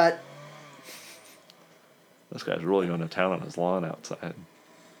 This guy's really going to town on his lawn outside.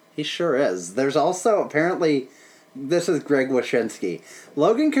 He sure is. There's also, apparently... This is Greg Wyshynski.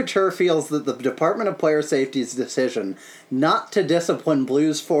 Logan Couture feels that the Department of Player Safety's decision not to discipline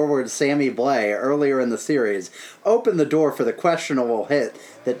Blues forward Sammy Blais earlier in the series opened the door for the questionable hit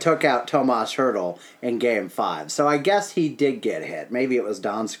that took out Tomas Hertl in Game 5. So I guess he did get hit. Maybe it was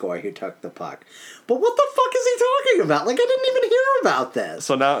Donskoy who took the puck. But what the fuck is he talking about? I didn't even hear about this.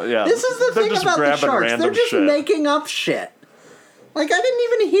 So now, yeah. This is the thing about the Sharks. They're just making up shit. I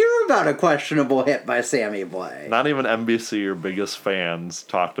didn't even hear about a questionable hit by Sammy Blais. Not even NBC, your biggest fans,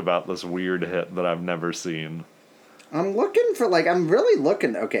 talked about this weird hit that I've never seen. I'm looking for, I'm really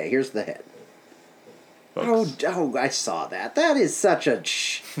looking... Okay, here's the hit. Oh, I saw that. That is such a...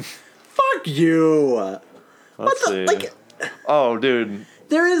 Fuck you! Let's see. Oh, dude.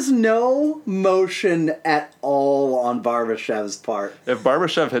 There is no motion at all on Barbashev's part. If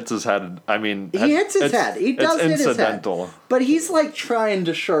Barbashev hits his head, I mean... He hits his head. He does hit his head. Incidental. But he's, trying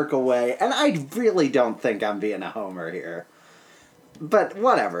to shirk away, and I really don't think I'm being a homer here. But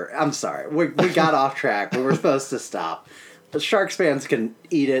whatever. I'm sorry. We got off track. We were supposed to stop. The Sharks fans can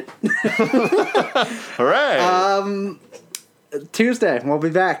eat it. Hooray! Tuesday, we'll be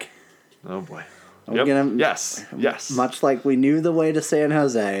back. Oh, boy. Yes. Much like we knew the way to San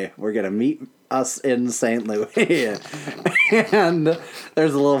Jose, we're going to meet us in St. Louis. And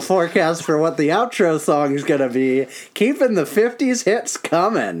there's a little forecast for what the outro song is going to be. Keeping the 50s hits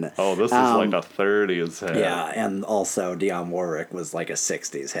coming. Oh, this is a 30s hit. Yeah, and also Dionne Warwick was a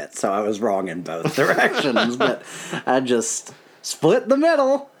 60s hit. So I was wrong in both directions. But I just split the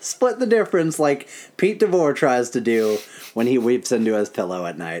middle, split the difference like Pete DeVore tries to do when he weeps into his pillow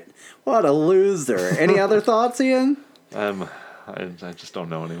at night. What a loser. Any other thoughts, Ian? I just don't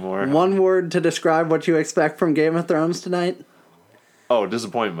know anymore. One word to describe what you expect from Game of Thrones tonight? Oh,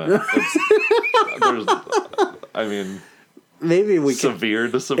 disappointment. Maybe we severe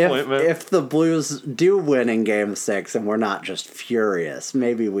disappointment. If the Blues do win in Game 6 and we're not just furious,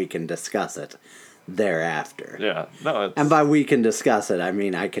 maybe we can discuss it thereafter. Yeah. No, and by we can discuss it, I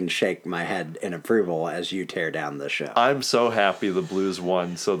mean I can shake my head in approval as you tear down the show. I'm so happy the Blues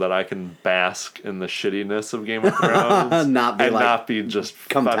won so that I can bask in the shittiness of Game of Thrones. not be just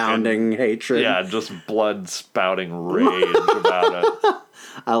compounding hatred. Yeah, just blood spouting rage about it.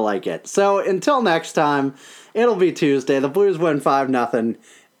 I like it. So until next time, it'll be Tuesday. The Blues win 5-0.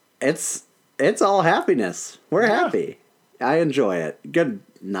 It's all happiness. We're happy. I enjoy it. Good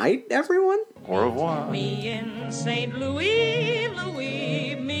night, everyone. Au revoir. Me in St. Louis,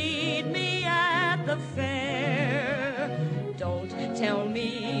 Louis, meet me at the fair. Don't tell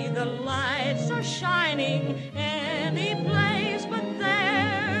me the lights are shining any place but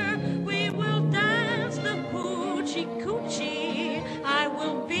there. We will dance the hoochie coochie. I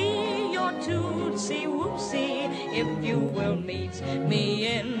will be your tootsie wootsie if you will meet me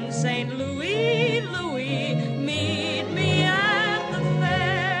in St. Louis.